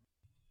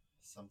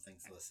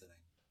 Something's listening.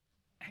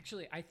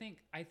 Actually, I think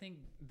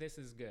this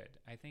is good.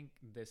 I think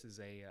this is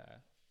a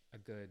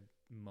good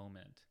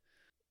moment.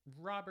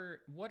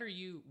 Robert, who are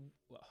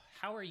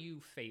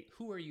you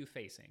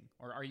facing?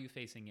 Or are you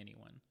facing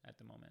anyone at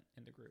the moment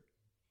in the group?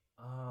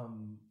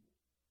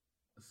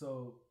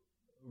 So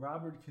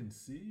Robert can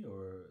see,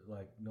 or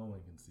like no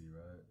one can see,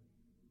 right?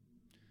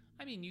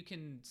 I mean, you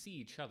can see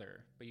each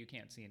other, but you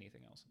can't see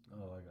anything else at the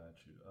moment. Oh, I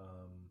got you.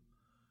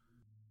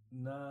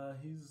 Nah,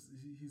 he's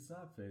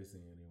not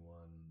facing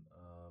anyone.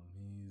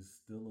 He's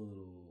still a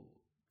little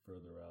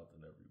further out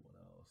than everyone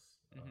else.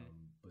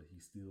 But he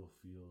still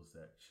feels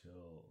that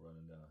chill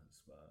running down his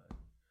spine.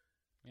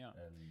 Yeah.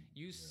 And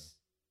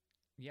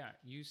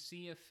you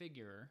see a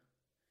figure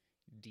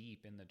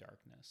deep in the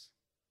darkness,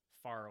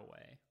 far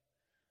away.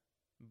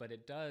 But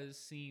it does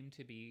seem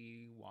to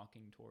be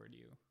walking toward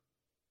you.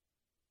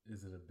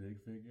 Is it a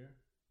big figure?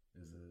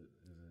 Is it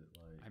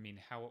like... I mean,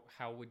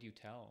 how would you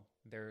tell?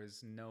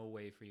 There's no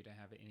way for you to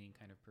have any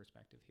kind of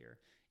perspective here.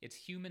 It's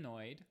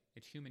humanoid.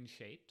 It's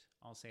human-shaped.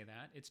 I'll say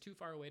that. It's too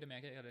far away to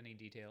make out any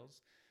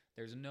details.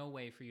 There's no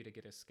way for you to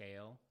get a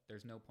scale.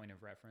 There's no point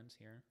of reference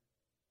here.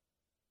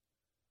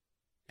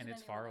 And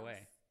it's far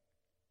away.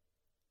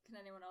 Can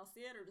anyone else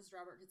see it, or just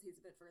Robert because he's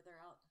a bit further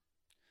out?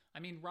 I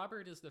mean,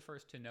 Robert is the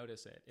first to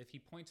notice it. If he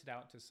points it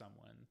out to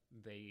someone,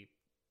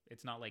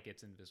 it's not like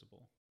it's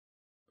invisible.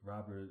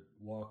 Robert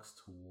walks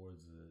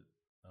towards it,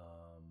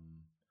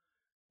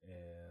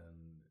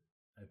 and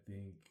I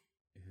think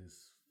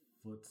his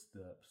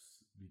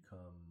footsteps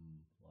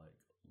become like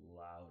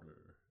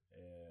louder,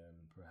 and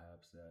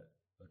perhaps that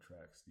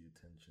attracts the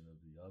attention of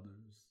the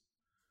others.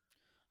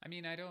 I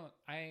mean,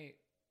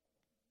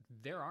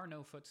 there are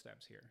no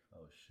footsteps here.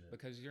 Oh shit.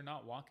 Because you're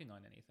not walking on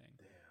anything.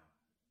 Damn.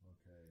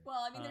 Okay.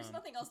 Well, I mean, there's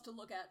nothing else to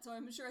look at, so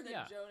I'm sure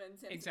that Joan and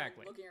Samson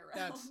exactly. are looking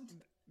around.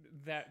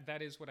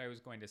 That is what I was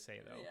going to say,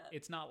 though. Yeah.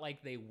 It's not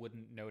like they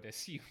wouldn't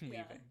notice you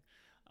leaving.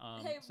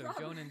 Hey, so Robert.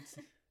 Joan and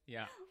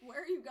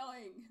Where are you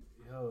going?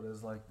 Yo,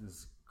 there's like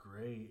this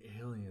gray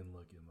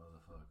alien-looking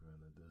motherfucker in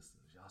the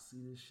distance. Y'all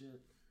see this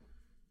shit?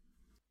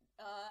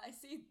 I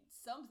see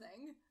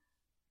something.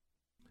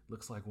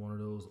 Looks like one of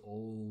those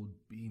old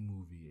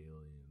B-movie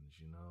aliens,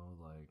 you know,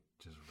 like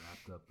just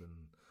wrapped up in...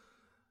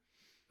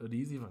 Are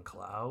these even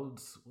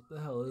clouds? What the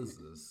hell is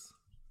this?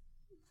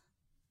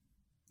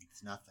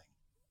 It's nothing.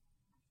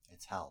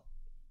 It's hell.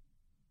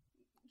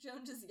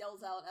 Joan just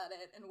yells out at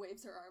it and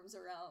waves her arms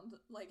around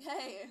like,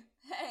 hey.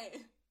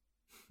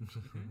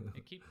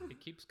 It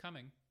keeps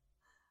coming.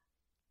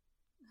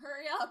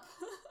 Hurry up.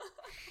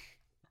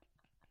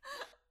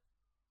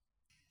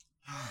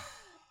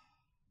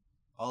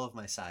 All of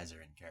my sighs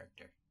are in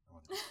character.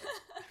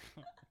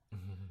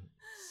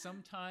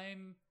 Some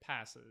time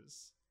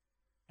passes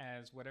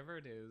as whatever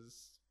it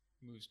is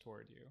moves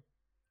toward you.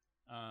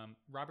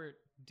 Robert,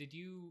 did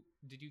you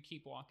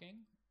keep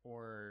walking,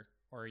 or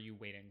are you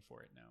waiting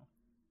for it now?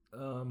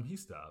 He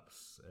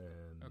stops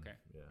and... Okay.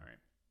 Yeah. All right.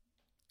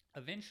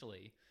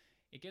 Eventually,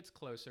 it gets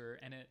closer,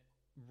 and it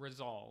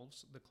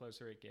resolves the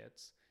closer it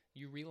gets.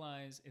 You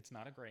realize it's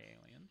not a gray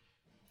alien.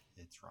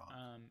 It's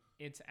wrong.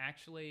 It's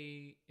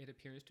actually, it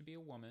appears to be a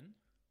woman.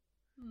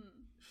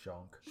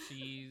 Shonk.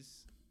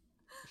 She's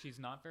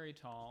not very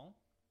tall.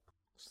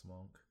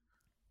 Smunk.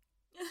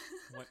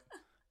 What?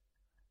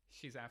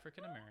 She's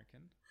African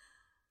American,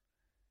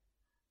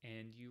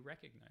 and you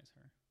recognize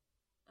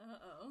her.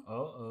 Uh-oh.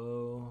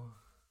 Uh-oh.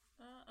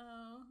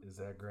 Uh-oh. Is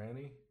that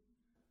Granny?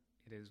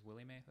 It is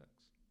Willie Mae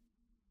Hooks.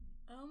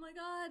 Oh my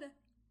god.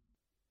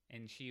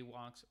 And she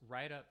walks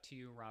right up to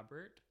you,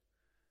 Robert,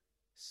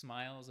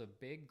 smiles a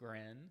big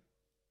grin,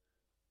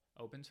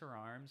 opens her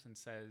arms, and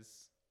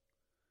says,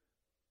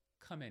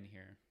 "Come in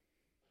here."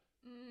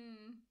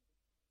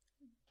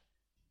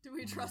 Do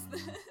we trust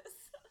this?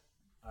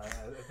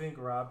 I think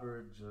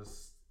Robert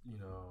just,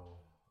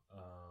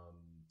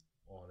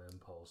 on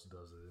impulse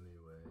does it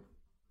anyway.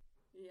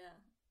 Yeah.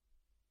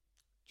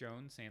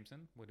 Joan,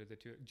 Samson, what are the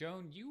two?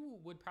 Joan, you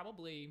would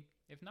probably,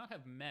 if not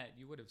have met,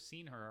 you would have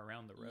seen her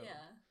around the road.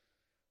 Yeah.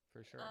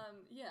 For sure.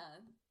 Yeah.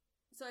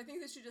 So I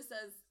think that she just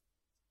says,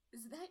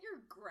 "Is that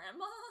your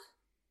grandma?"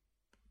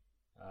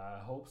 I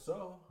hope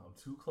so. I'm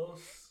too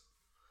close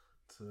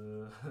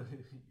to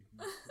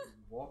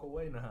walk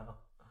away now.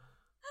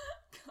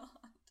 God.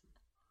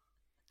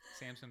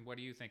 Samson, what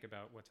do you think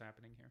about what's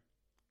happening here?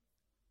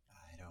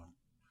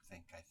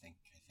 I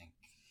think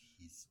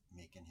he's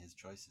making his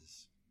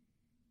choices.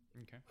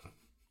 Okay.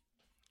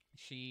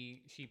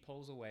 She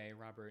pulls away,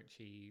 Robert.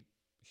 She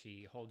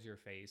holds your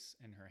face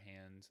in her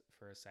hand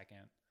for a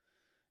second.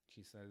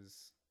 She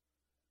says,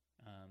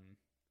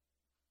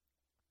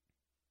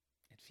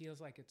 "It feels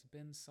like it's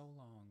been so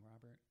long,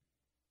 Robert."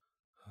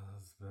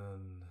 It's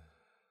been...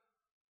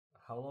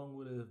 How long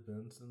would it have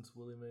been since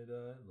Willie Mae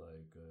died?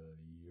 Like a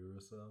year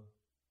or so?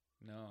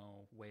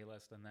 No, way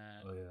less than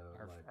that. Oh yeah,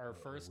 our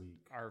a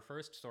week. Our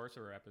first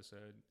Sorcerer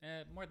episode,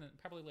 more than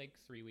probably like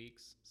 3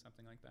 weeks,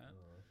 something like that.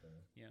 Oh, okay.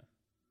 Yeah.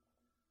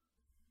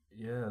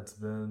 Yeah, it's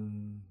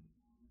been...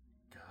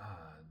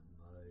 God,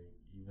 like,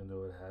 even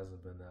though it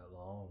hasn't been that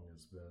long,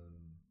 it's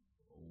been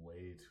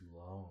way too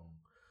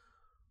long.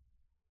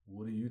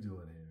 What are you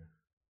doing here?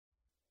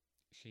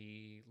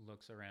 She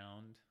looks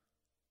around.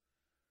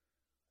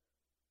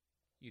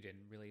 You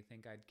didn't really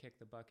think I'd kick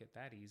the bucket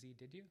that easy,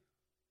 did you?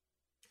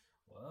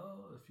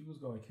 Well, if you was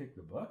going to kick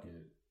the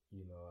bucket,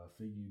 I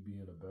figured you'd be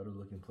in a better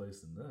looking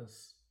place than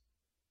this.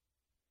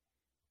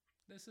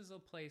 This is a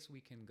place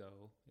we can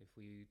go if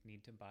we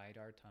need to bide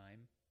our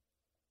time.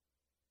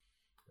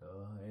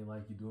 Ain't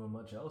like you doing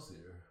much else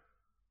here.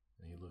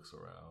 And he looks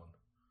around.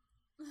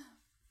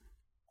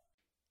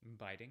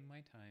 Biding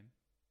my time.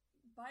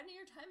 Biding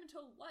your time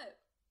until what?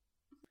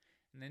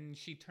 And then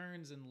she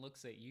turns and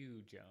looks at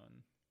you,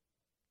 Joan.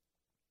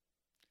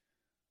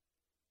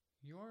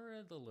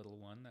 You're the little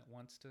one that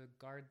wants to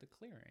guard the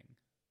clearing.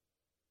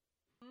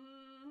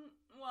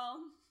 Well,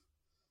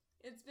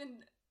 it's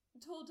been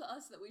told to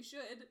us that we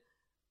should.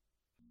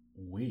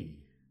 We?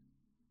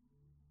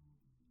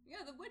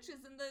 Yeah, the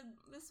witches and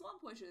the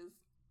swamp witches.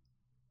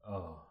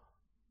 Oh,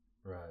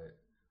 right.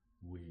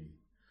 We.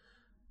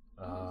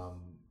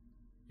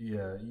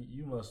 Yeah,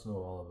 you must know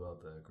all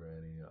about that,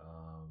 Granny.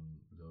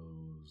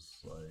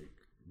 Those, like,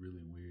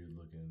 really weird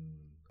looking...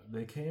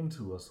 They came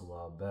to us a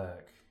while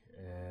back,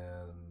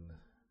 and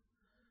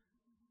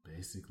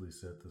basically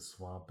said the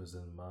swamp is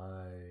in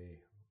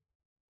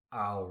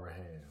our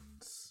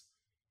hands.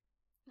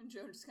 And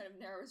Joan just kind of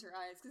narrows her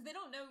eyes, because they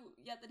don't know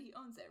yet that he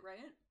owns it,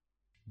 right?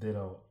 They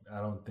don't. I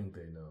don't think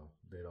they know.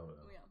 They don't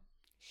know. Oh, yeah.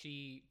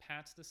 She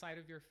pats the side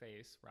of your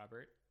face,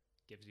 Robert,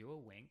 gives you a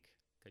wink,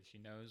 because she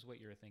knows what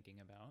you're thinking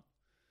about.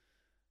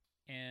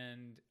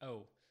 And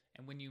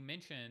when you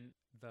mention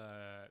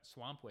the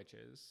swamp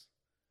witches,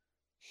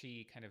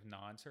 she kind of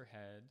nods her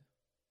head.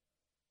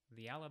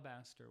 The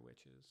Alabaster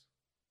witches.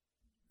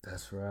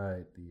 That's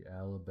right, the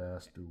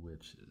Alabaster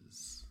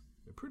witches.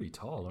 They're pretty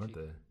tall, aren't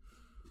they?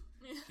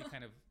 She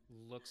kind of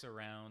looks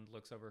around,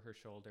 looks over her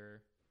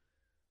shoulder.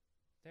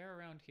 They're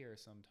around here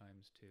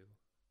sometimes too.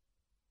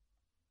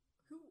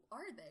 Who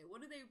are they?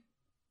 What do they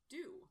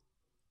do?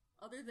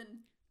 Other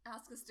than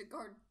ask us to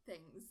guard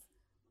things.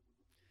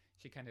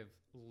 She kind of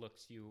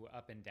looks you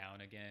up and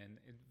down again.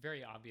 It's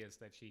very obvious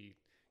that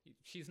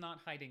she's not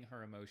hiding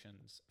her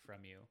emotions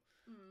from you.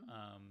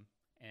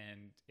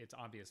 And it's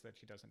obvious that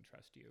she doesn't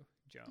trust you,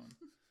 Joan.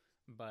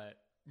 But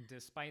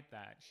despite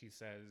that, she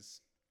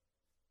says,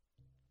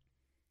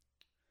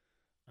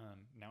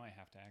 now I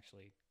have to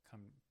actually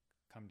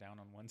come down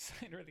on one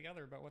side or the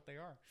other about what they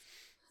are.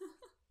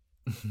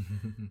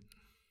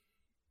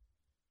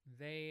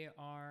 They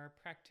are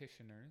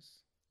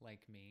practitioners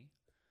like me,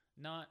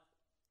 not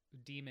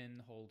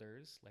demon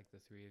holders like the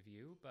three of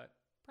you, but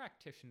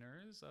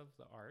practitioners of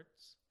the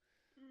arts.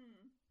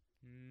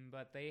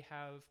 But they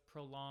have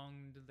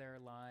prolonged their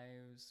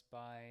lives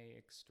by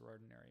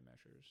extraordinary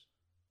measures.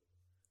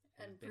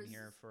 And been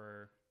here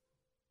for...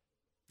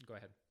 Go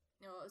ahead.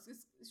 No,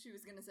 she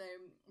was going to say,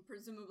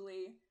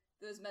 presumably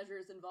those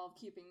measures involve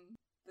keeping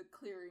the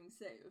clearing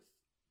safe.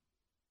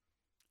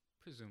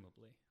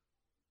 Presumably.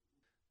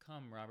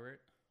 Come,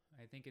 Robert.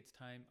 I think it's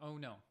time... Oh,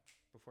 no.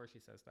 Before she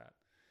says that.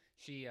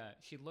 She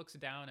looks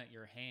down at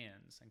your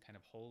hands and kind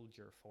of holds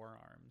your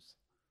forearms.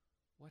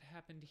 What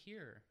happened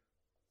here?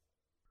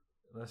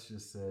 Let's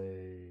just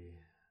say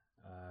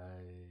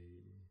I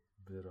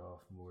bit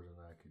off more than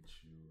I could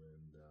chew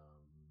and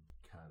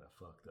kind of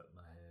fucked up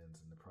my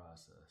hands in the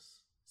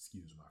process.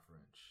 Excuse my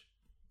French.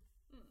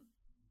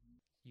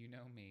 You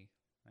know me.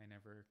 I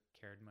never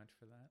cared much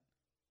for that.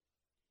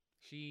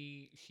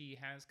 She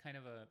has kind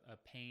of a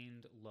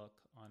pained look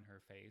on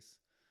her face,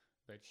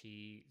 but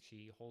she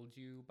holds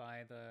you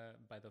by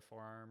the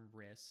forearm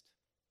wrist.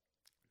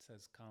 It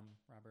says, "Come,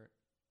 Robert.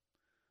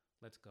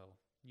 Let's go.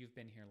 You've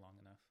been here long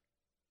enough."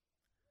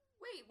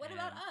 Wait, what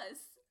about us?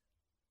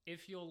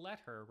 If you'll let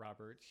her,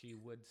 Robert, she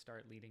would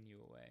start leading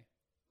you away.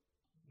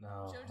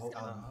 Now,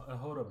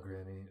 hold up,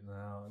 Granny.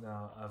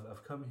 Now,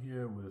 I've come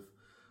here with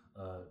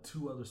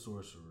 2 other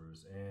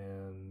sorcerers,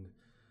 and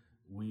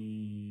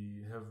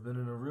we have been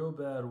in a real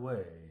bad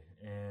way.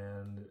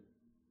 And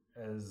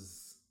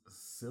as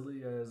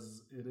silly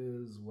as it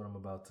is, what I'm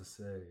about to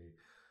say,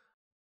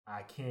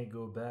 I can't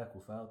go back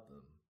without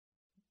them.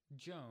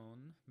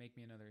 Joan, make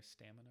me another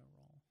stamina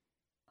roll.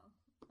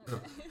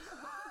 Okay.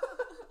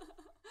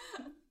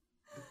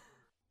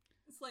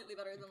 Slightly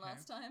better than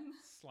last time.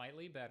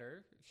 Slightly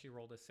better. She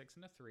rolled a 6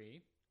 and a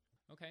 3.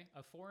 Okay,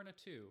 a 4 and a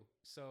 2.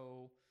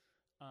 So,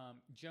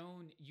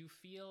 Joan, you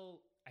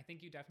feel, I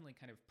think you definitely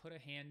kind of put a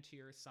hand to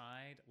your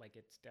side, like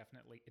it's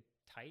definitely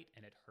tight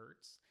and it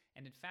hurts.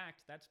 And in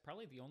fact, that's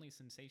probably the only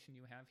sensation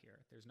you have here.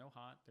 There's no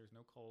hot, there's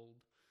no cold,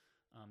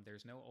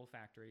 there's no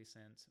olfactory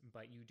sense,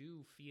 but you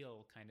do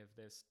feel kind of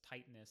this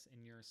tightness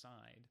in your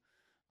side.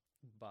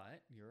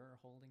 But you're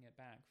holding it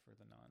back for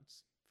the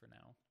nonce for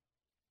now.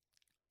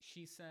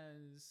 She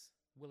says,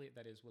 Willie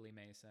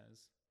Mae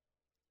says,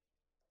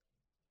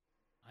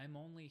 "I'm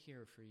only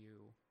here for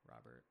you,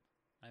 Robert.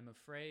 I'm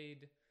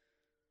afraid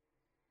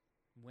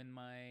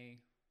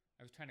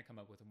I was trying to come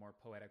up with a more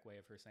poetic way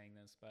of her saying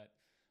this, but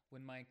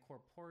when my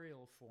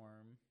corporeal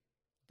form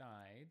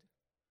died,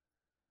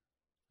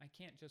 I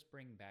can't just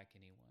bring back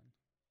anyone.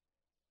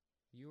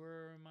 You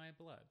are my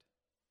blood.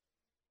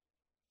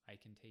 I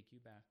can take you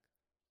back.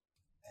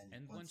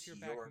 And once you're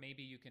back,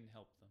 maybe you can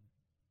help them."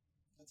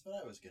 That's what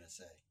I was going to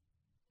say.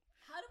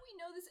 How do we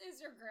know this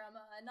is your grandma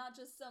and not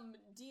just some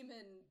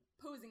demon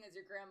posing as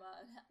your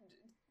grandma?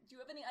 Do you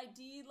have any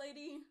ID,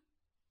 lady?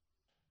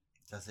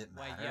 Does it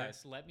matter? Why,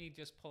 yes. Let me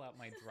just pull out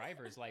my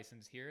driver's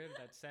license here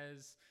that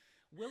says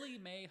Willie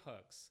Mae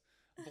Hooks,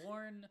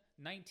 born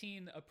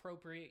 19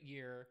 appropriate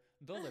year,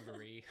 the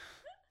livery,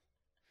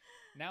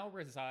 now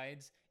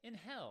resides in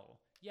hell.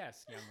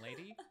 Yes, young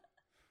lady.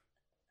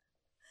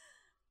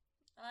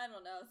 I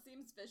don't know.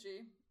 Seems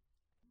fishy.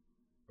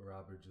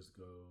 Robert just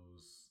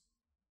goes,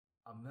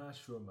 "I'm not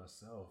sure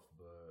myself,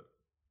 but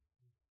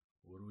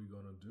what are we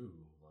gonna do?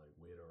 Like,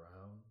 wait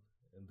around?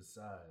 And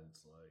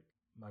besides, like,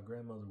 my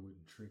grandmother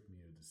wouldn't trick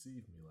me or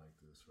deceive me like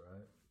this,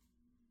 right?"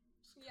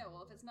 Yeah,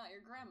 well, if it's not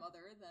your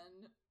grandmother,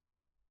 then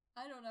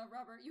I don't know,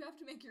 Robert. You have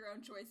to make your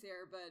own choice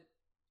here, but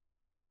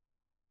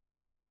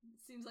it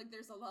seems like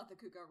there's a lot that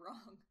could go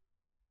wrong.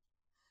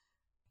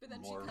 But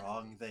then more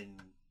wrong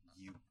than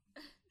you.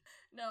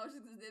 No,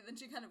 then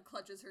she kind of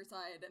clutches her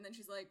side, and then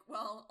she's like,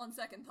 "Well, on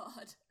second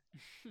thought."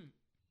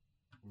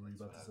 What were you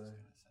about to say?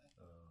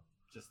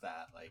 Just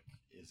that, like,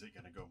 is it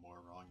going to go more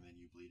wrong than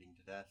you bleeding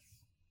to death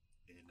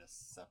in a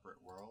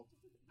separate world?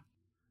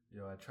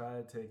 I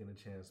tried taking a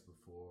chance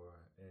before,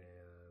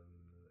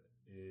 and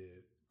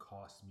it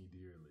cost me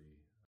dearly.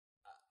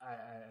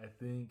 I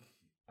think,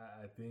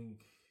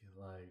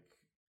 like,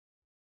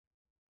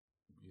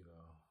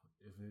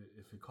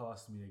 if it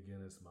costs me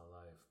again, it's my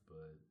life,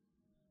 but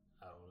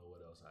I don't know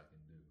what else I can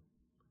do.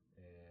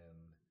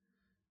 And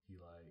he,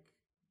 like,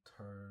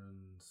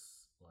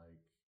 turns,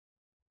 like,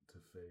 to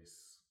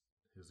face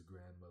his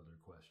grandmother,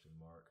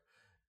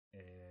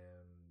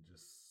 and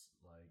just,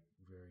 like,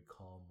 very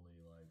calmly,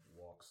 like,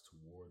 walks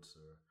towards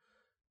her.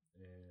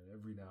 And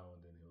every now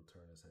and then he'll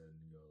turn his head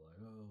and go like,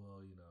 "Oh,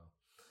 well,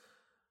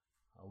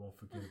 I won't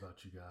forget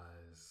about you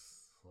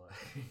guys.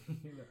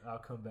 Like, I'll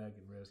come back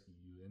and rescue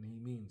you." And he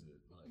means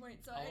it. Like,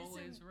 wait, so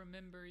always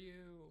remember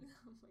you.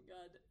 Oh my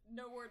god.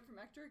 No word from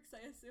Ectrix,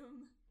 I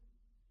assume?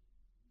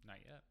 Not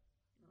yet.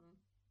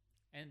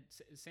 And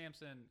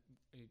Samson,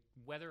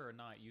 whether or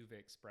not you've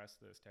expressed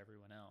this to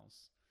everyone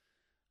else,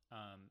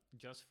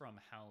 just from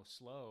how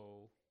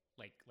slow,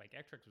 like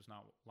Ectrix was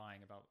not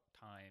lying about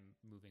time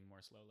moving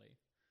more slowly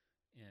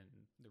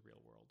in the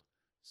real world.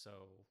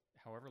 So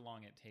however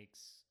long it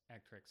takes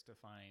Ectrix to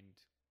find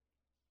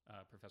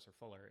Professor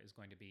Fuller is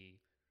going to be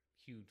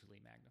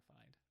hugely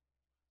magnified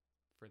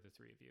for the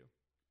three of you.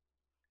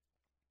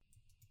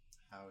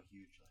 How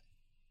hugely?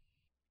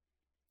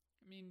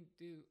 I mean,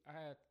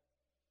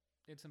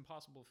 it's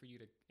impossible for you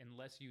to,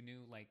 unless you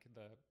knew like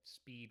the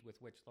speed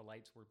with which the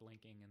lights were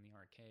blinking in the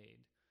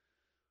arcade.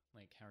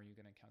 Like, how are you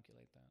going to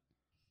calculate that?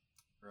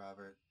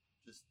 Robert,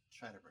 just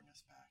try to bring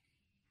us back.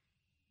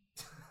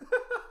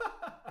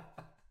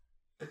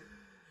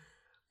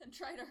 And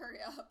try to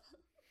hurry up.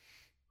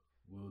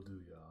 Will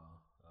do, y'all.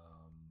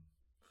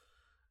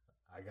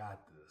 I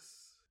got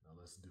this. Now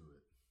let's do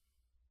it.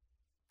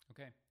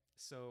 Okay,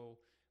 so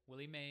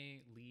Willie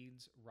Mae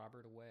leads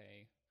Robert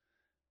away,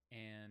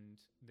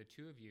 and the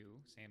two of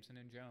you, Samson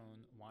and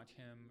Joan, watch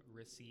him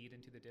recede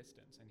into the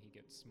distance, and he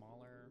gets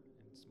smaller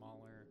and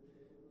smaller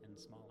and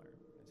smaller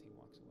as he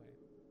walks away.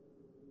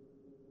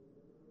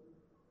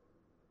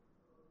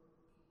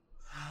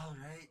 All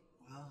right.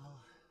 Well,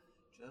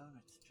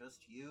 Joan, it's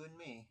just you and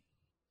me.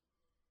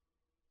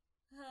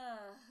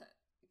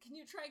 Can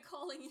you try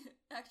calling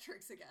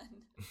Ectrix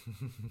again?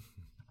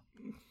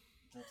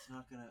 That's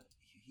not gonna...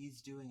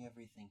 He's doing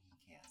everything he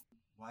can.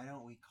 Why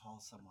don't we call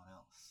someone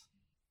else?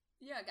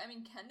 Yeah, I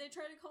mean, can they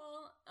try to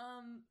call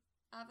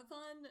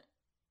Avathon?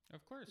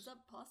 Of course. Is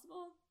that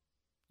possible?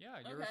 Yeah,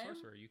 you're Okay. a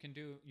sorcerer. You can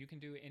do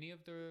any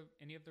of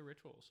the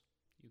rituals.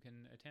 You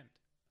can attempt.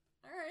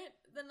 All right,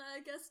 then I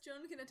guess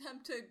Joan can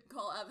attempt to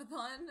call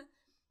Avathon.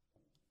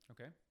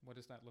 Okay. What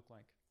does that look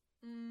like?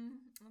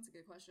 That's a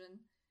good question.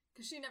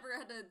 Because she never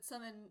had to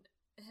summon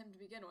him to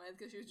begin with,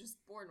 because she was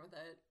just born with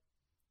it.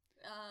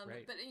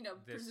 Right. But,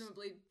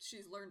 presumably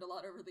she's learned a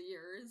lot over the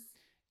years.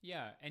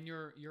 Yeah, and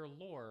your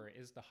lore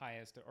is the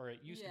highest, or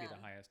it used to be Yeah.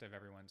 the highest of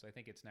everyone's. I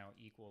think it's now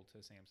equal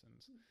to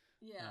Samson's.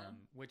 Yeah.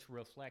 Which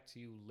reflects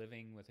you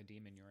living with a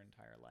demon your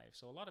entire life.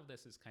 So a lot of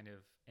this is kind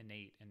of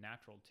innate and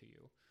natural to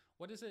you.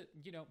 What is it,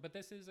 but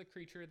this is a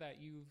creature that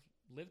you've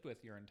lived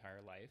with your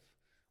entire life.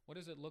 What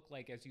does it look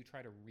like as you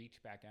try to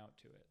reach back out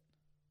to it?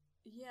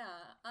 Yeah.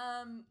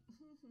 That's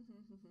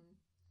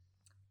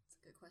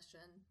a good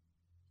question.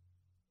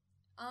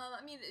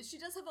 I mean, she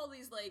does have all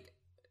these, like,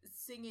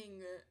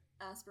 singing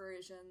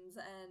aspirations,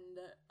 and,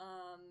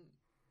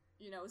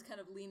 is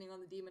kind of leaning on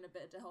the demon a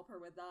bit to help her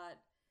with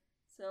that.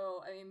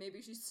 So, I mean,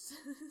 maybe she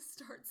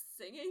starts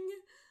singing?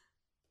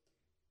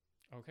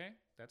 Okay,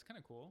 that's kind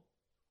of cool.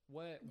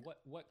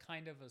 What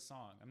kind of a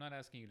song? I'm not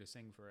asking you to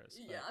sing for us.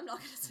 Yeah, I'm not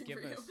going to sing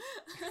for you.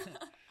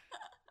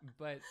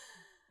 But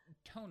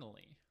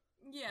tonally.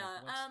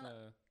 Yeah, what's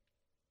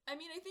I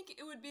mean, I think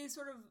it would be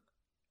sort of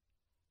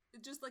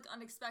just, like,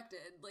 unexpected,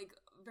 like,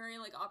 very,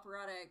 like,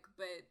 operatic,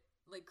 but,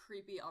 like,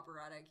 creepy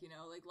operatic,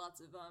 like, lots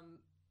of,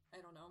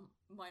 I don't know,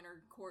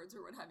 minor chords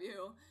or what have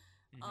you,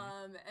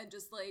 and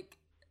just, like,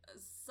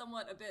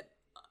 somewhat a bit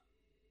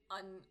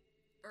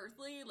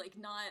unearthly, like,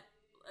 not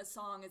a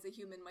song as a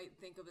human might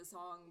think of a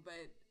song,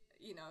 but,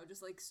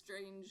 just, like,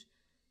 strange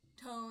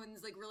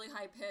tones, like, really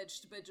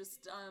high-pitched, but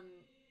just,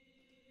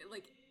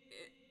 like,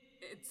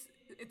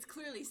 it's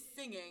clearly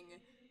singing,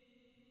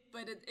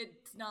 but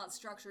it's not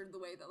structured the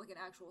way that, like, an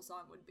actual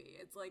song would be.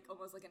 It's, like,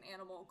 almost like an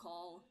animal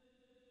call,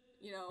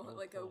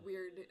 like cool. a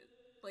weird,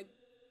 like,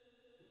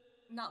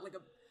 not like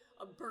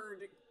a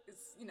bird,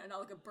 not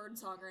like a bird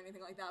song or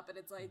anything like that, but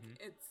it's, like,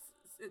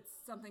 it's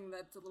something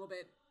that's a little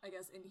bit, I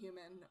guess,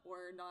 inhuman,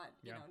 or not,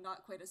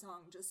 not quite a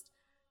song, just,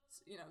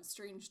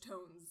 strange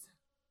tones.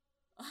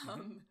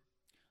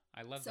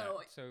 I love so,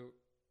 that. So,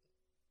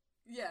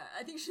 yeah,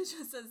 I think she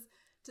just says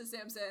to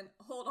Samson,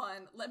 hold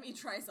on, let me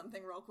try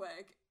something real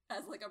quick,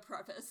 as, like, a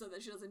preface, so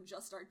that she doesn't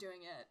just start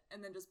doing it,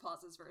 and then just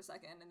pauses for a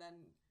second, and then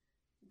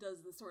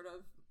does the sort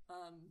of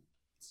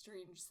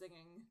strange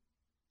singing.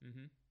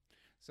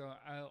 So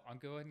I'll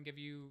go ahead and give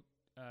you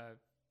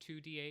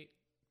 2d8.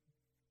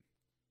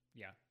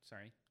 Yeah,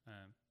 sorry,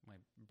 my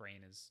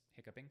brain is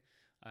hiccuping.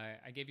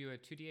 I gave you a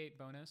 2d8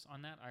 bonus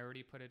on that. I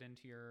already put it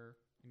into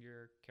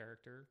your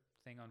character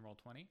thing on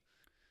Roll20.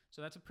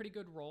 So that's a pretty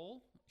good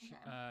roll. Okay.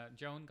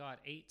 Joan got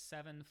 8,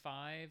 7,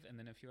 5, and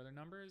then a few other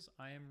numbers.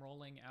 I am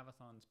rolling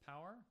Avathon's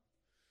power.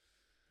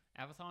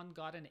 Avathon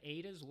got an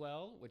 8 as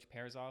well, which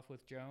pairs off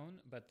with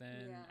Joan, but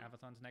then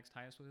Avathon's next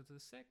highest was a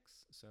 6,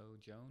 so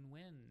Joan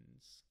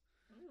wins.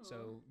 Ooh.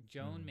 So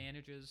Joan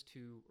manages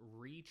to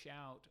reach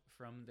out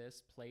from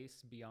this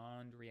place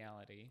beyond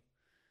reality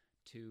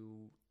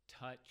to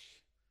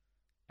touch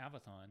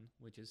Avathon,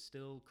 which is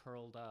still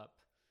curled up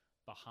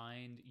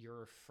behind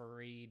your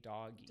furry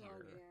dog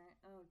ear.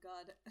 Oh,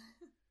 God.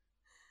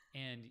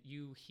 And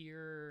you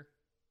hear...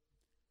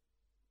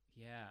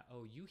 Yeah,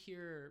 you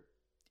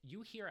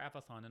hear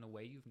Avathon in a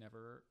way you've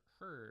never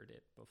heard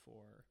it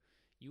before.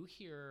 You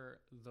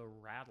hear the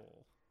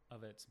rattle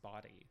of its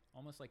body,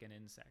 almost like an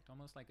insect,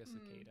 almost like a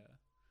cicada.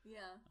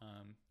 Yeah.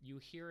 You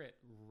hear it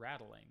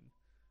rattling,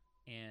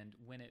 and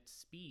when it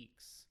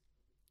speaks,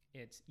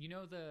 it's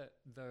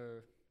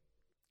the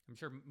I'm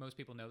sure most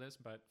people know this,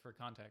 but for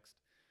context,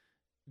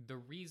 the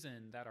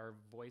reason that our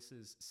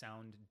voices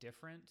sound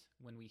different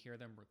when we hear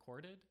them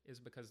recorded is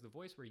because the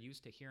voice we're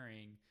used to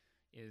hearing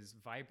is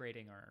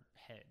vibrating our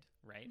head,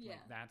 right? Yeah.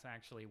 Like that's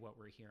actually what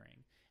we're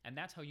hearing. And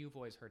that's how you've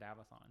always heard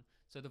Avathon.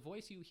 So the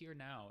voice you hear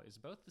now is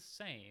both the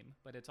same,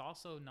 but it's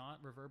also not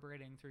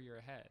reverberating through your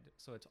head.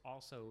 So it's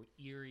also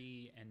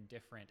eerie and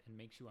different and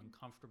makes you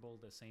uncomfortable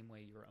the same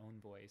way your own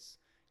voice,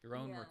 your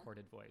own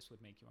recorded voice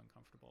would make you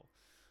uncomfortable.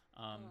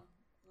 I like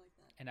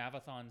that. And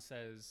Avathon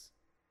says,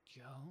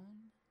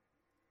 Joan,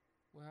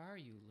 where are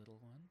you, little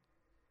one?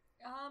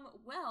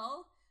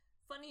 Well,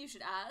 funny you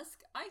should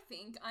ask. I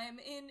think I'm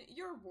in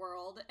your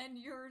world, and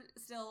you're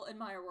still in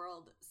my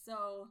world.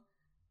 So,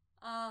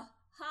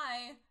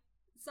 hi.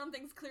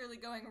 Something's clearly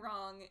going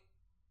wrong.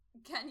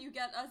 Can you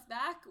get us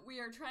back? We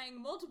are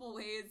trying multiple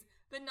ways,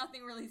 but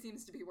nothing really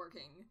seems to be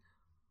working.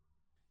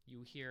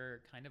 You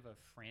hear kind of a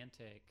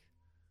frantic,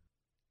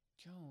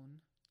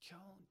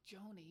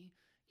 Joni,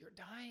 you're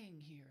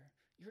dying here.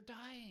 You're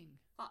dying.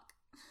 Fuck.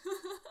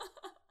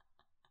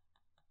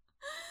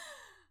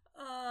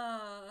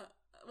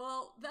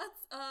 Well,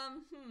 that's,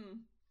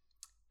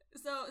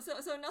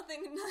 So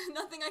nothing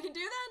I can do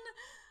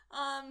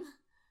then?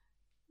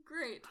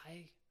 Great.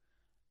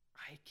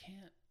 I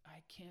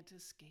can't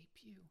escape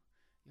you.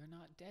 You're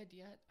not dead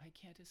yet. I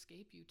can't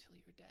escape you till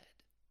you're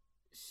dead.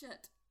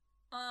 Shit.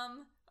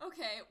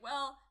 Okay,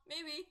 well,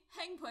 maybe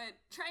hang put,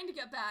 trying to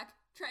get back,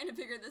 trying to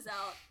figure this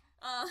out.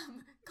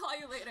 Call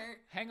you later.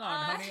 Hang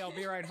on, honey, I'll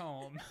be right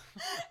home.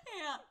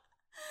 Yeah.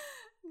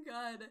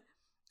 God.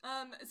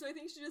 So I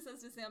think she just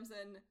says to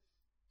Samson,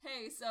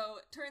 hey, so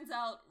turns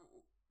out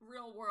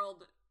real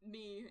world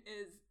me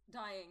is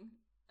dying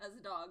as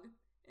a dog,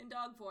 in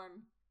dog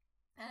form.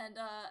 And,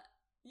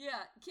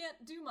 yeah,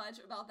 can't do much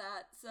about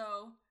that,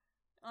 so,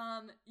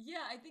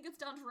 yeah, I think it's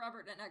down to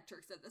Robert and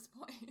Ectrix at this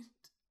point.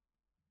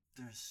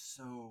 There's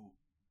so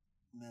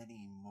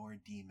many more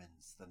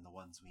demons than the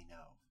ones we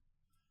know.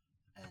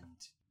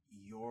 And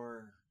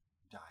you're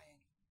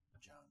dying,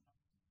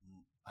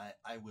 Joan.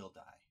 I will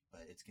die,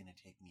 but it's going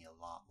to take me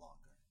a lot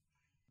longer.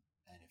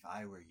 And if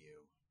I were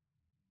you,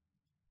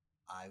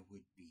 I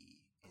would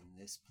be in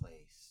this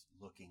place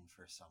looking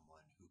for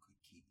someone who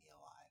could keep me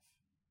alive.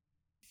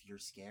 If you're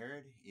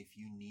scared, if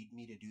you need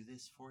me to do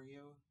this for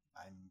you,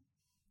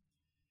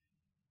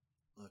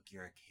 Look,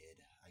 you're a kid.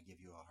 I give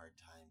you a hard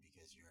time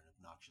because you're an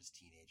obnoxious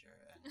teenager,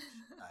 and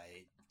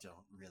I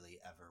don't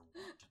really ever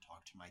want to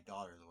talk to my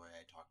daughter the way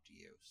I talk to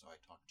you, so I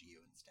talk to you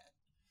instead.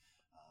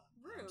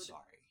 Rude. I'm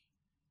sorry.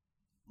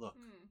 Look,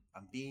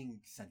 I'm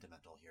being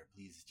sentimental here.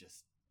 Please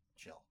just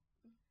chill.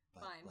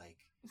 But, Fine.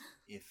 like,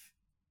 if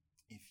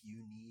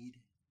you need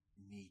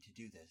me to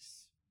do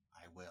this,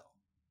 I will.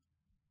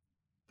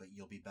 But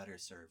you'll be better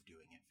served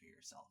doing it for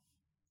yourself.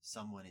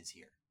 Someone is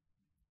here.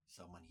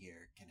 Someone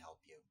here can help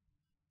you.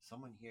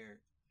 Someone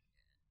here,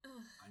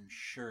 I'm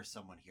sure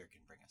someone here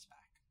can bring us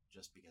back,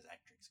 just because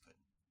Ectrix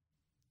couldn't.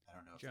 I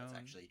don't know if that's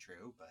actually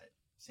true, but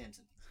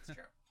Samson thinks it's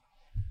true.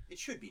 It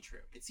should be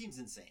true. It seems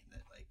insane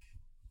that, like,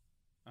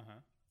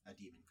 a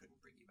demon couldn't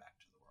bring you back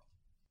to the world.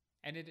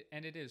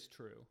 And it is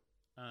true.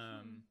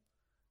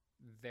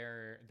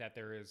 There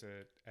is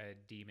a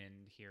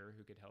demon here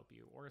who could help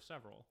you, or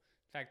several.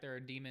 In fact, there are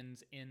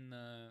demons in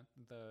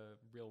the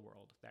real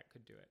world that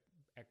could do it.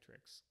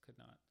 Ectrix could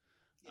not.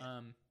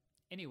 Yeah.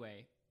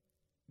 Anyway,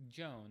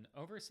 Joan,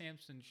 over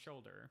Samson's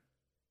shoulder,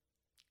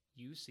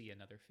 you see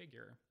another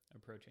figure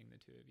approaching the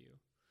two of you.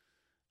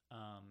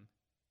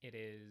 It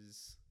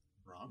is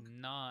Wrong?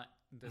 not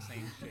the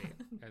same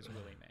shape as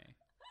Willie Mae.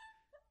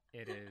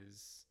 It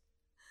is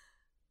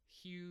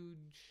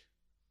huge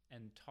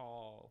and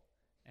tall,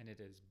 and it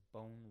is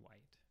bone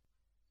white.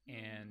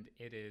 And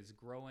it is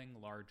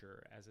growing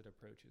larger as it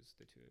approaches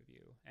the two of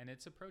you. And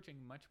it's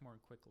approaching much more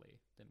quickly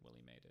than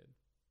Willie Mae did.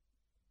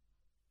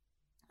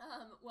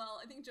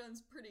 Well, I think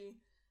Joan's pretty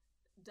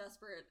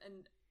desperate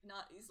and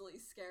not easily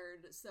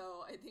scared,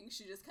 so I think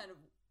she just kind of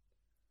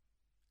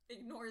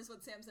ignores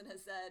what Samson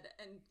has said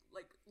and,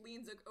 like,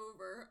 leans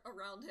over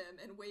around him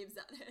and waves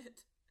at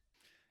it.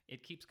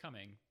 It keeps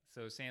coming.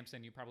 So,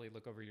 Samson, you probably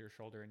look over your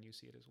shoulder and you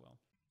see it as well.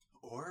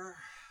 Or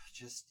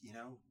just,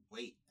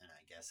 wait, and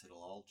I guess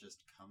it'll all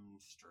just come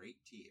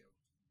straight to you.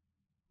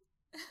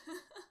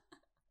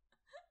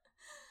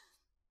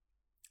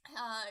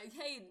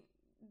 Hey,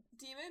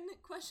 demon,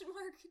 question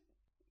mark?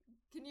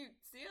 Can you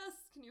see us?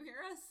 Can you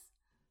hear us?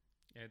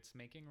 It's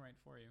making right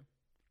for you.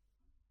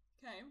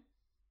 Okay.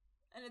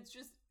 And it's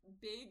just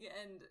big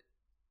and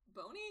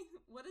bony?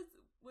 What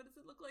does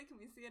it look like? Can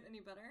we see it any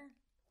better?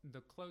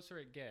 The closer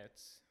it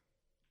gets,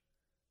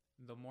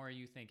 the more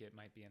you think it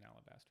might be an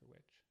alabaster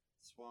witch.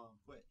 Swamp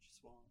witch,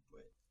 swamp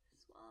witch.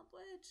 Swamp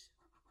witch.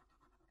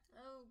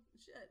 Oh,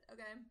 shit.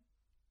 Okay.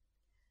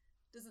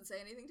 Does it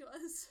say anything to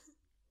us?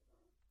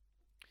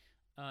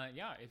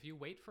 Yeah, if you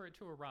wait for it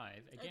to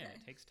arrive, again, Okay.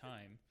 It takes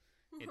time.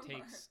 It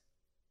takes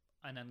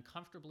an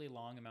uncomfortably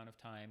long amount of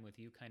time with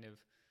you kind of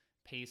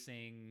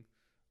pacing,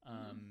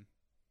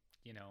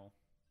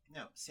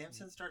 No,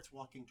 Samson starts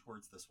walking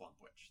towards the swamp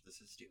witch.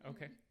 This is stupid.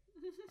 Okay.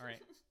 All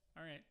right.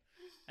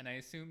 And I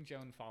assume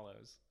Joan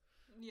follows.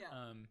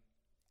 Yeah.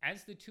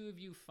 As the two of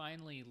you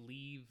finally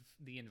leave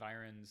the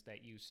environs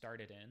that you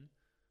started in,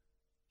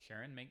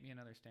 Sharon, make me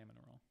another stamina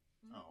roll.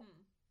 Oh,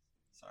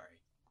 sorry.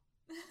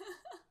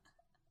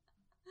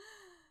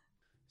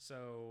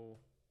 So,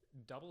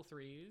 double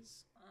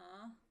threes.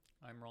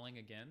 I'm rolling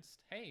against.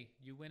 Hey,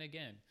 you win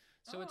again.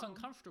 So it's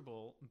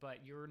uncomfortable,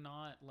 but you're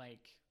not,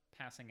 like,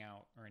 passing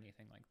out or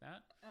anything like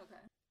that.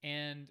 Okay.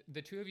 And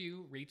the two of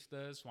you reach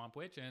the swamp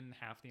witch in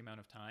half the amount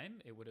of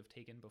time it would have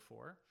taken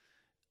before.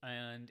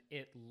 And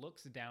it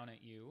looks down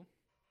at you,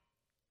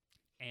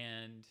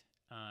 and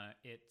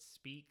it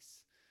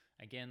speaks,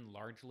 again,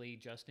 largely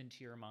just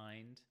into your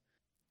mind.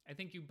 I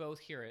think you both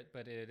hear it,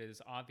 but it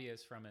is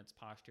obvious from its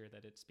posture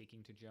that it's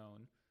speaking to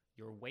Joan.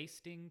 You're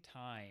wasting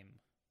time.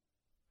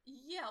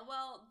 Yeah,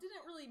 well,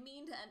 didn't really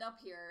mean to end up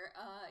here,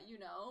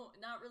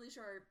 not really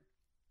sure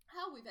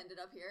how we've ended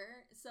up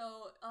here.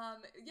 So,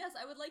 yes,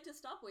 I would like to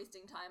stop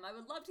wasting time. I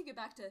would love to get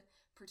back to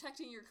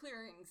protecting your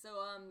clearing.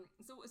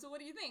 So what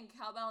do you think?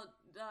 How about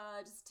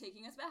just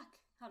taking us back?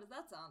 How does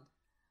that sound?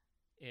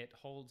 It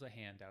holds a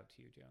hand out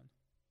to you, Joan.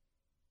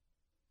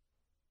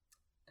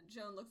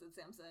 Joan looks at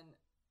Samson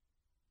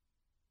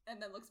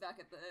and then looks back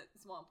at the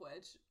swamp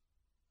witch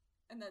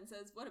and then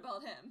says, "What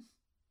about him?"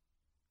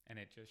 And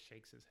it just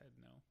shakes his head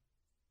no.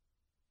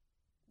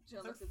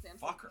 Joan looks at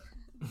Samson. Fucker.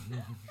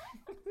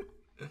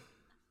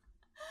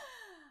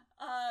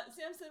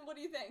 Samson, what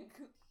do you think?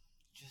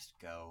 Just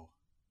go.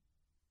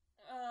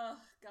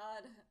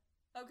 God.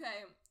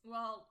 Okay,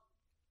 well,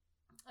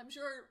 I'm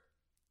sure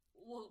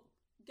we'll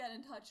get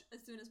in touch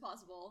as soon as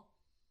possible.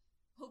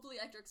 Hopefully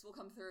Ectrix will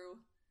come through.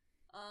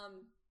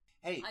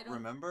 Hey,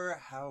 remember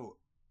how,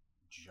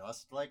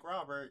 just like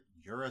Robert,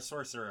 you're a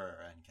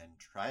sorcerer and can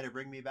try to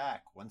bring me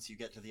back once you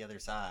get to the other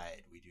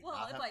side. We do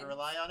not have to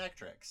rely on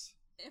Ectrix.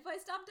 If I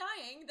stop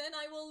dying, then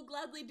I will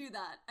gladly do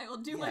that. I will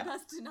do my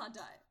best to not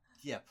die.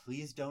 Yeah,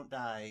 please don't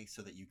die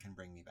so that you can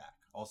bring me back.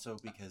 Also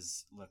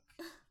because, look,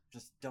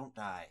 just don't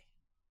die.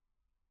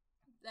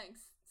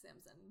 Thanks,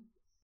 Samson.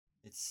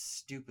 It's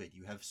stupid.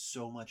 You have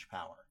so much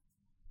power.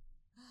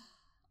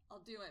 I'll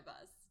do my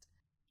best.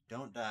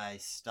 Don't die.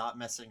 Stop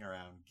messing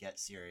around. Get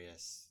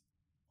serious.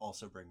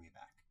 Also bring me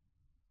back.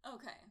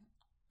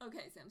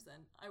 Okay,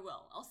 Samson. I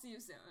will. I'll see you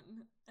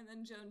soon. And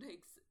then Joan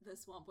takes the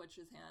Swamp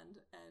Witch's hand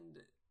and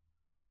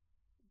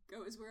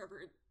goes wherever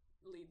it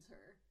leads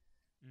her.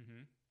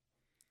 Mm-hmm.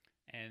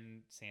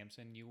 And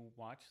Samson, you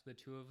watch the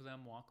two of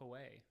them walk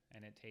away,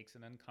 and it takes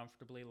an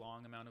uncomfortably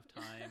long amount of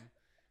time,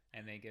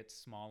 and they get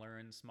smaller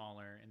and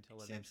smaller until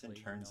eventually Samson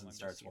turns and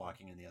starts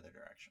walking in the other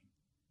direction.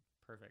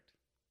 Perfect.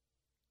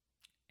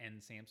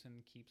 And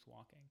Samson keeps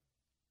walking.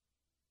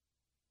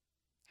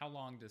 How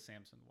long does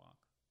Samson walk?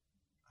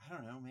 I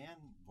don't know, man.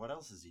 What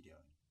else is he doing?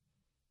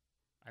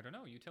 I don't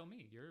know. You tell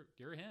me.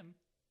 You're him.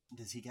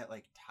 Does he get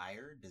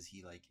tired? Does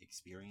he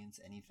experience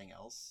anything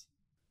else?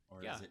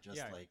 Or is it just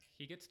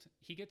he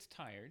gets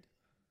tired.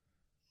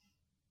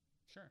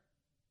 Sure.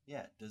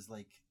 Yeah, does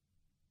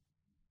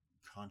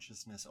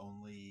consciousness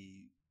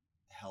only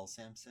hell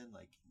Samson?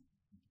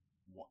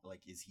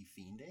 Is he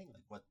fiending?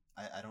 What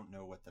I don't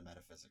know what the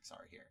metaphysics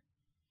are here.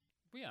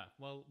 Yeah,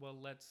 well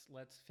let's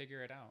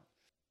figure it out.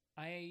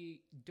 I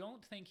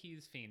don't think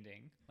he's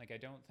fiending. I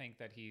don't think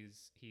that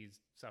he's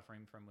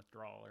suffering from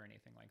withdrawal or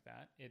anything like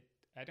that.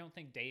 I don't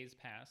think days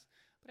pass,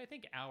 but I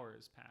think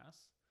hours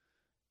pass.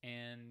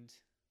 And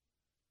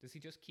does he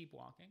just keep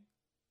walking?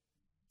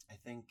 I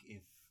think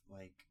if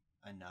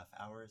enough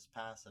hours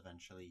pass,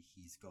 eventually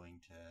he's going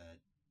to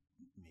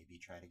maybe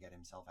try to get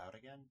himself out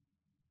again.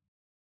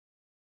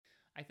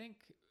 I think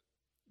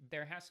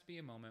there has to be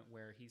a moment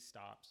where he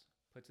stops,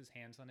 puts his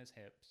hands on his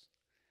hips,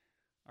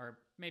 or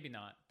maybe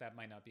not. That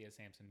might not be a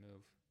Samson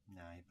move.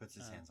 No, he puts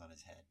his hands on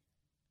his head.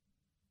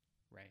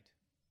 Right.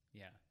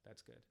 Yeah,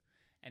 that's good.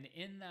 And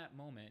in that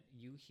moment,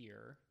 you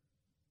hear,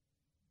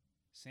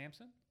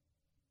 "Samson?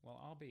 Well,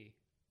 I'll be."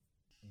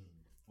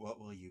 What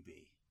will you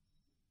be?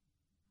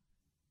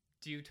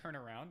 Do you turn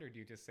around or do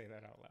you just say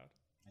that out loud?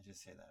 I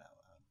just say that out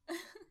loud.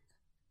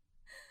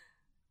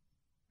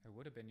 I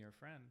would have been your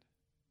friend.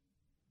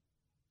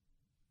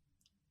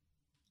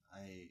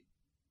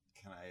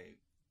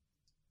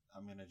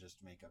 I'm going to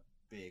just make a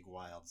big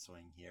wild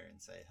swing here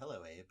and say,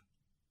 "Hello, Abe."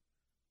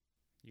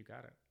 You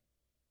got it.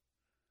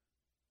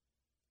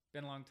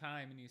 Been a long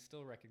time and you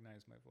still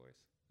recognize my voice.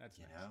 That's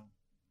nice. You know,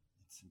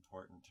 it's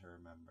important to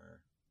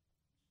remember.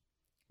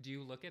 Do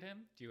you look at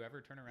him? Do you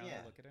ever turn around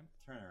to look at him?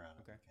 Turn around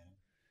and okay. Look at him.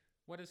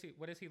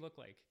 What does he look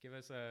like? Give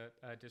us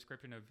a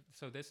description of.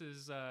 So this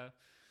is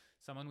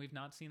someone we've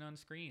not seen on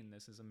screen.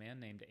 This is a man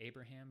named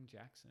Abraham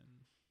Jackson.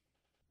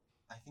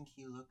 I think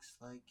he looks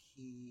like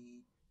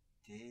he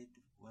did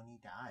when he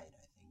died.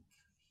 I think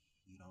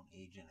you don't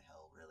age in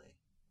hell, really.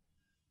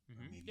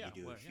 Mm-hmm. Or maybe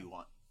you do if you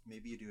want.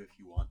 Maybe you do if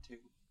you want to,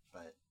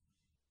 but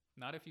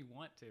not if you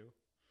want to.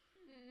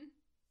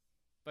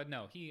 But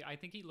no, I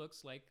think he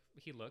looks like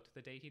he looked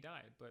the day he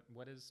died. But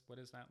what is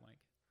that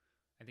like?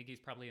 I think he's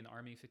probably in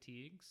army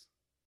fatigues.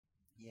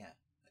 Yeah.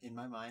 In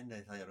my mind,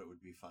 I thought it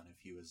would be fun if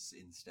he was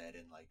instead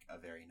in a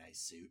very nice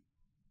suit.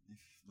 If,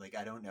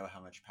 I don't know how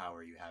much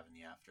power you have in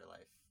the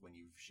afterlife when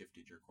you've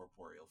shifted your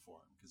corporeal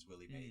form, because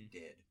Willie Mae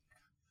did.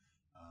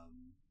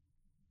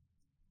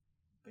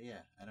 But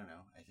yeah, I don't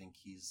know. I think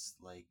he's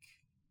a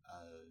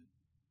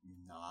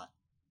not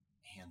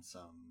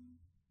handsome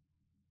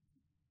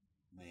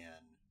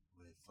man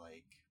with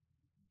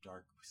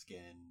dark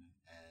skin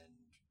and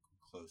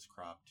close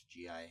cropped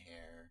GI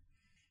hair.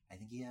 I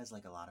think he has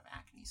a lot of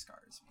acne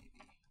scars,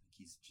 maybe.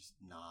 He's just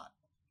not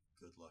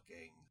good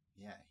looking.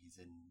 Yeah, he's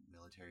in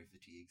military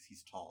fatigues.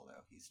 He's tall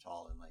though. He's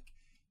tall and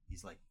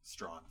he's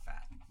strong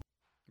fat.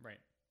 Right.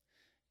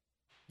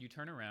 You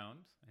turn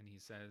around and he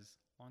says,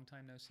 "Long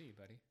time no see,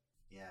 buddy."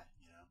 Yeah,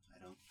 I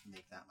don't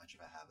make that much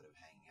of a habit of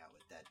hanging out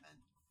with dead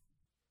men.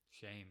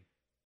 Shame.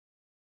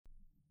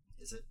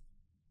 Is it?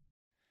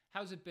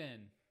 How's it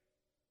been?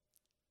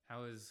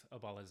 How is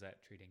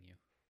Abalazet treating you?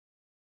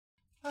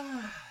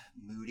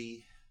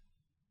 Moody,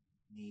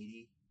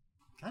 needy,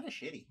 kind of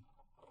shitty,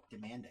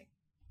 demanding.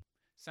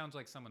 Sounds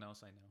like someone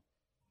else I know.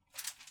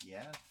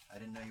 Yeah, I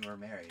didn't know you were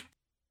married.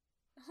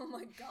 Oh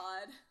my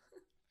god.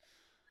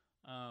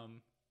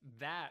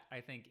 That,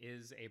 I think,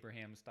 is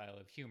Abraham's style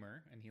of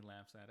humor, and he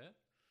laughs at it.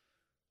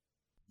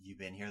 You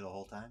been here the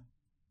whole time?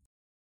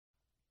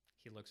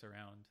 He looks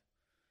around.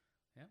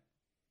 Yeah.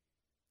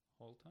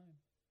 Whole time.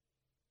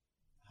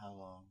 How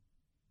long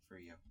for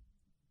you?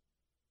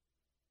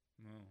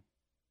 Oh.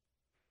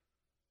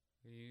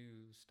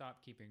 You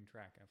stop keeping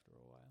track after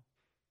a while.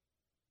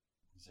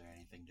 Is there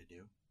anything to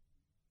do?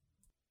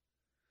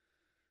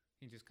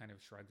 He just kind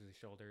of shrugs his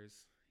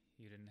shoulders.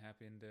 You didn't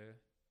happen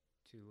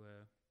to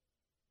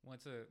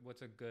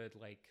what's a good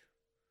like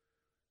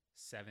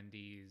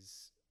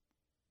 70s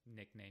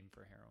nickname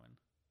for heroin?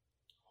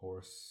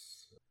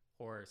 Horse.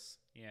 Horse.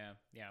 Yeah,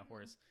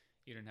 horse.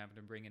 You didn't happen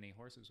to bring any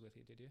horses with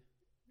you, did you?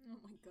 Oh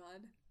my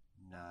god.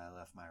 No, I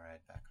left my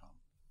ride back home.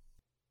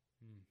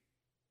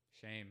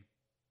 Shame.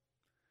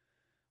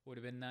 Would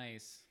have been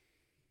nice.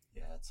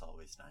 Yeah, it's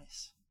always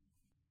nice.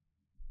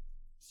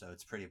 So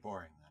it's pretty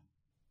boring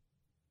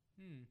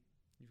then.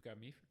 You've got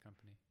me for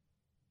company.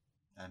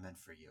 I meant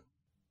for you.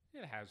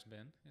 It has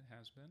been. It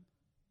has been.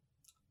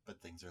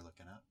 But things are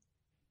looking up.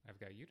 I've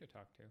got you to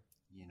talk to.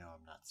 You know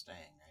I'm not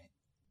staying, right?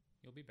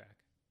 You'll be back.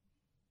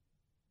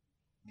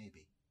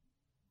 Maybe.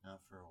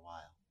 Not for a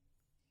while.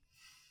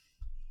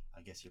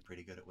 I guess you're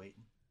pretty good at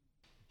waiting.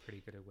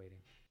 Pretty good at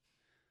waiting.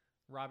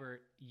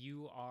 Robert,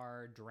 you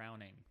are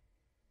drowning.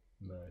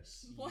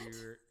 Nice. What?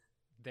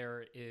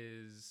 There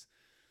is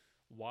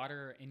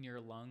water in your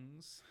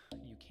lungs.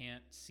 You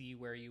can't see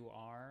where you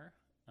are.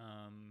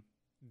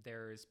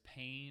 There's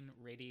pain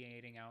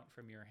radiating out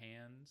from your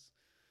hands,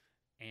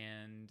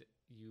 and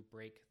you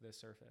break the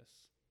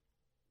surface.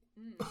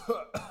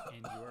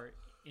 And you are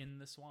in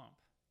the swamp.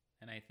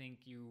 And I think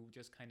you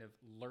just kind of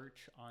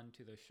lurch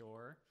onto the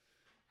shore.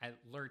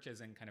 Lurch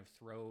as in kind of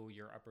throw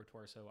your upper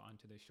torso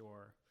onto the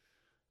shore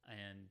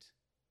and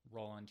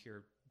roll onto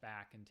your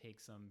back and take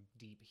some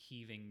deep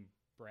heaving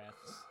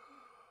breaths.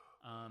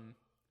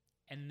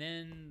 And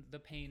then the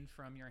pain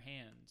from your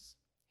hands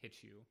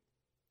hits you.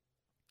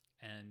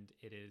 And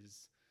it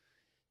is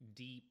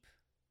deep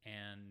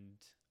and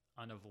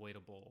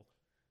unavoidable.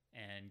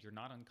 And you're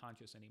not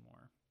unconscious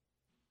anymore.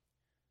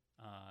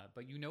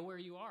 But you know where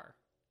you are.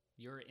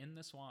 You're in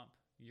the swamp.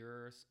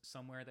 You're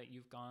somewhere that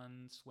you've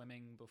gone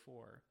swimming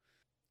before.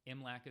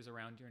 Imlac is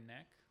around your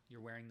neck. You're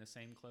wearing the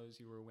same clothes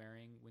you were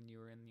wearing when you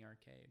were in the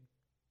arcade.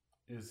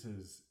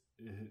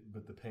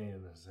 But the pain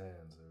in his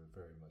hands are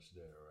very much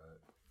there, right?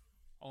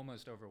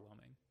 Almost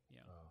overwhelming,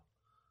 yeah.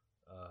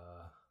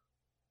 Oh.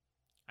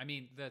 I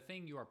mean, the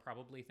thing you are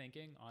probably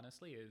thinking,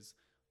 honestly, is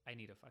I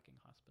need a fucking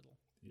hospital.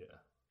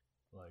 Yeah.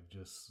 Like,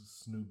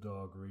 just Snoop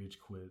Dogg rage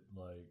quit,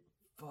 like,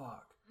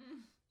 fuck.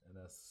 And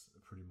that's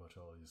pretty much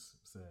all he's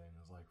saying.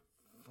 Is like,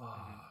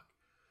 fuck.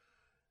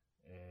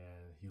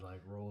 And he,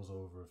 like, rolls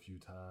over a few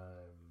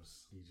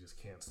times. He just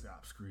can't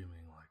stop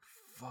screaming, like,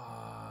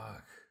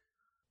 fuck.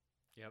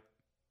 Yep.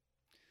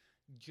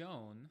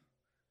 Joan,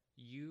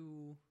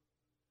 you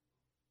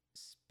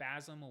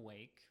spasm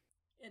awake.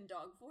 In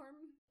dog form?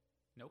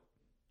 Nope.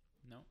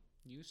 No.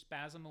 You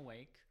spasm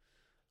awake.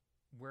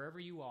 Wherever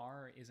you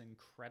are is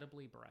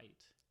incredibly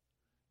bright.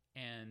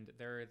 And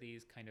there are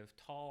these kind of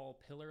tall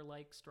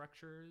pillar-like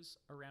structures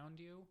around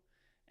you.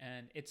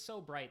 And it's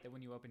so bright that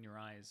when you open your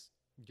eyes,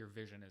 your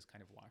vision is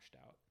kind of washed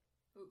out.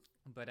 Oof.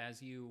 But as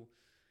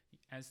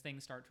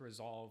things start to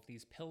resolve,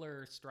 these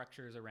pillar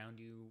structures around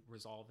you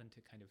resolve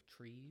into kind of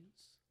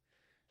trees.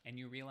 And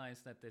you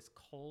realize that this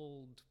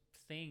cold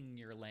thing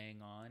you're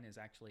laying on is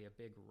actually a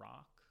big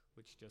rock,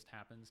 which just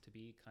happens to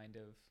be kind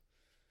of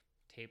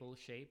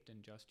table-shaped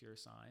and just your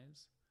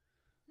size.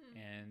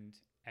 And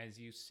as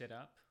you sit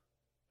up,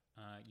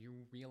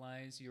 you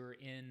realize you're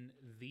in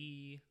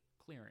the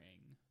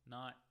clearing,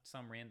 not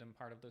some random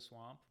part of the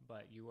swamp,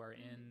 but you are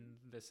in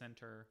the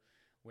center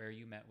where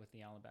you met with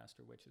the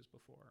Alabaster Witches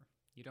before.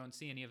 You don't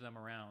see any of them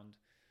around,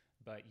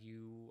 but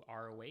you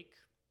are awake.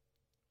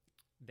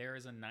 There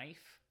is a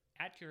knife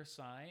at your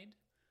side,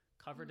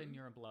 covered in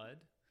your blood,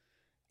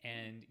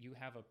 and you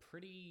have a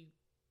pretty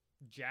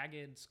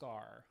jagged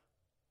scar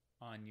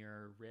on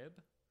your rib,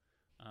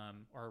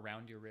 or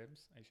around your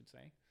ribs, I should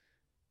say.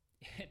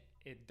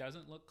 It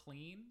doesn't look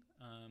clean,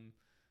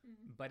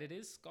 but it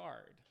is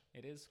scarred.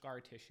 It is scar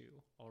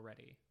tissue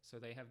already. So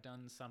they have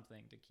done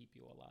something to keep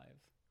you alive.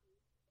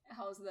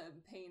 How's the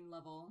pain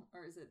level?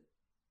 Or is it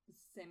the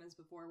same as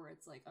before where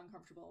it's like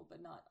uncomfortable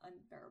but not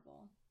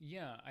unbearable?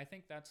 Yeah, I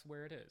think that's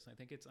where it is. I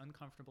think it's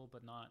uncomfortable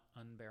but not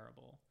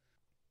unbearable.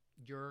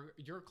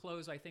 Your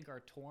clothes, I think,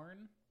 are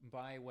torn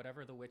by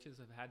whatever the witches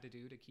have had to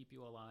do to keep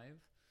you alive.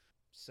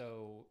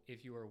 So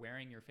if you were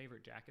wearing your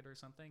favorite jacket or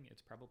something,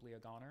 it's probably a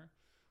goner.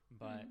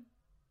 But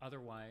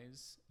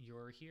otherwise,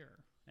 you're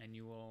here, and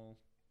you will,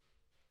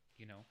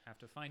 have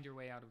to find your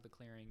way out of the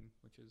clearing,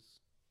 which is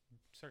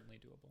certainly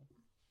doable.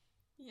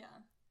 Yeah.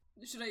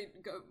 Should I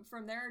go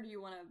from there, or do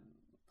you want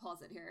to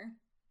pause it here?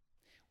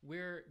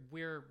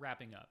 We're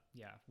wrapping up.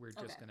 Yeah, we're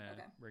just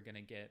Okay. we're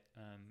gonna get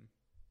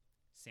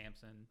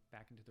Samson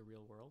back into the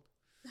real world.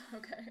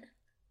 Okay.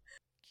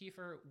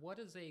 Kiefer, what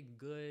is a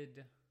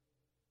good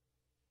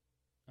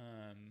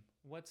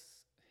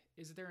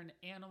is there an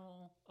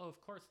animal? Oh,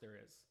 of course there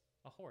is.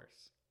 A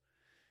horse.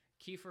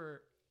 Kiefer,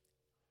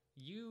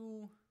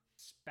 you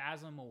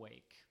spasm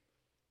awake.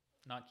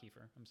 Not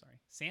Kiefer, I'm sorry.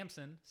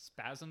 Samson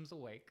spasms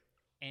awake,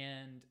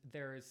 and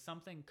there is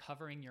something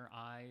covering your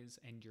eyes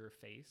and your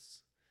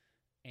face,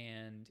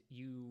 and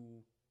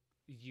you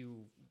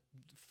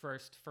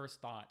first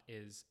thought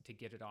is to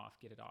get it off.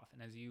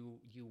 And as you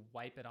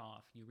wipe it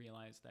off, you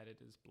realize that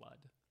it is blood.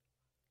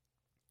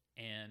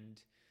 And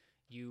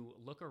you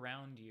look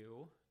around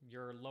you.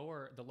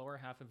 The lower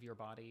half of your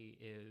body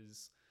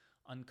is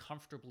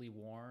uncomfortably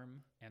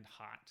warm and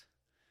hot.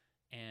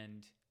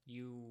 And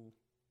you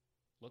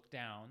look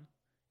down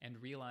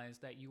and realize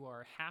that you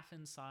are half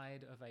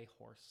inside of a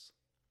horse.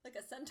 Like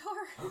a centaur?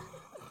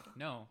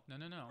 No.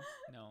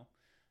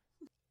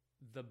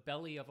 The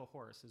belly of a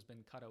horse has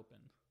been cut open.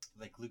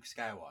 Like Luke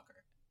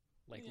Skywalker.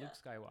 Luke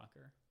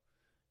Skywalker.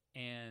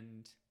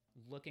 And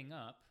looking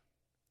up,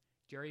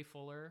 Jerry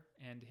Fuller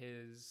and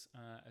his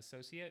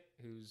associate,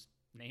 whose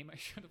name I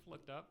should have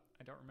looked up.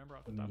 I don't remember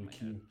off the top of my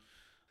head.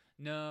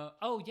 No.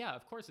 Oh, yeah,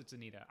 of course it's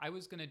Anita. I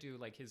was going to do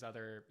like his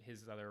other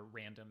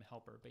random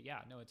helper. But yeah,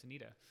 no, it's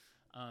Anita.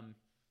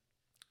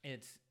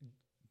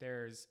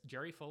 There's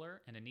Jerry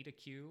Fuller and Anita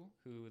Q,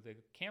 who the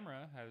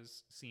camera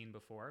has seen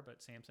before,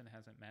 but Samson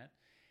hasn't met.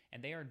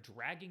 And they are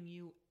dragging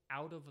you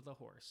out of the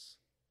horse.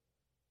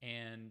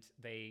 And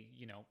they,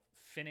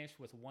 finish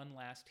with one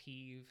last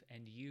heave,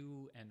 and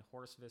you and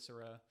horse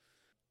viscera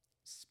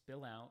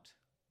spill out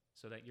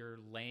so that you're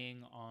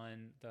laying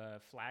on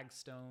the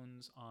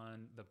flagstones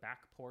on the back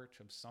porch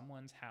of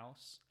someone's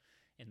house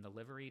in the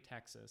Livery,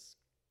 Texas.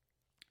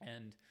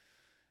 And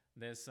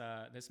this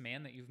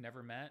man that you've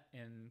never met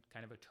in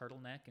kind of a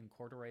turtleneck and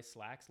corduroy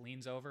slacks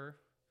leans over,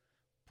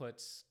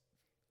 puts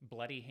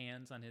bloody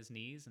hands on his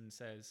knees, and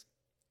says,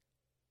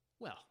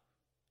 "Well,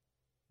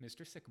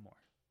 Mr.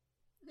 Sycamore,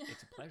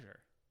 it's a pleasure."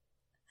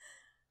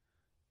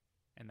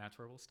 And that's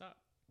where we'll stop.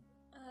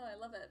 Oh, I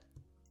love it.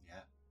 Yeah.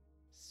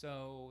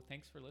 So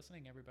thanks for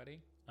listening,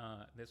 everybody.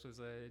 This was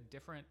a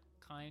different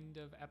kind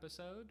of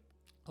episode.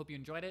 Hope you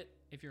enjoyed it.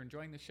 If you're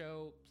enjoying the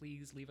show,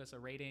 please leave us a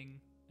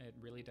rating. It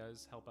really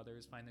does help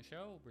others find the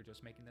show. We're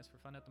just making this for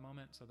fun at the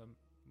moment. So the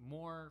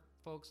more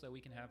folks that we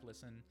can have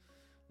listen,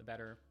 the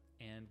better.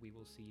 And we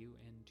will see you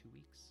in 2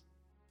 weeks.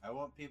 I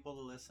want people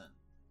to listen.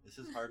 This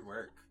is hard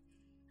work.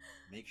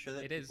 Make sure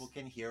that people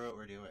can hear what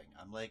we're doing.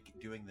 I'm like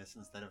doing this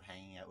instead of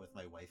hanging out with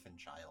my wife and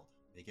child.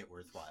 Make it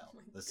worthwhile. Oh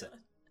Listen.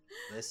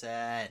 God. Listen.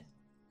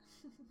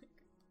 Oh my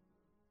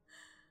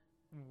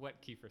God.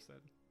 What Kiefer said.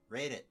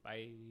 Rate it.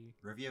 Bye.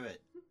 Review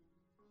it.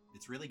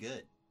 It's really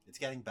good. It's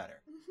getting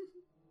better.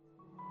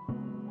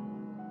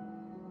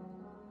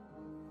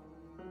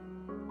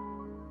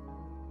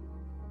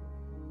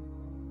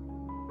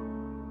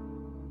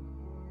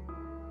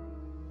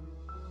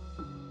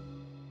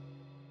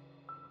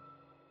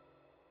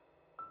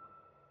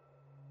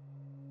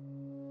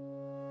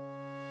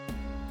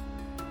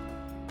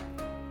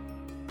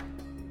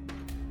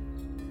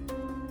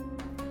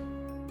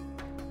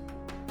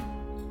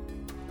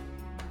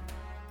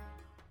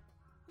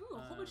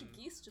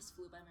 Just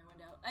flew by my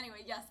window.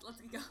 Anyway, yes, let's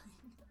get going.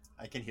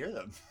 I can hear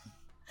them.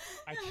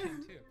 I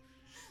can too.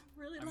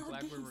 Really I'm loud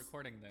glad geese. we're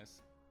recording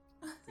this.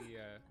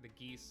 The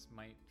geese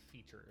might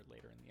feature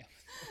later in the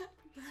episode.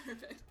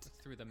 Perfect.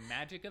 Through the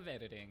magic of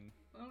editing.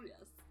 Oh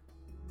yes.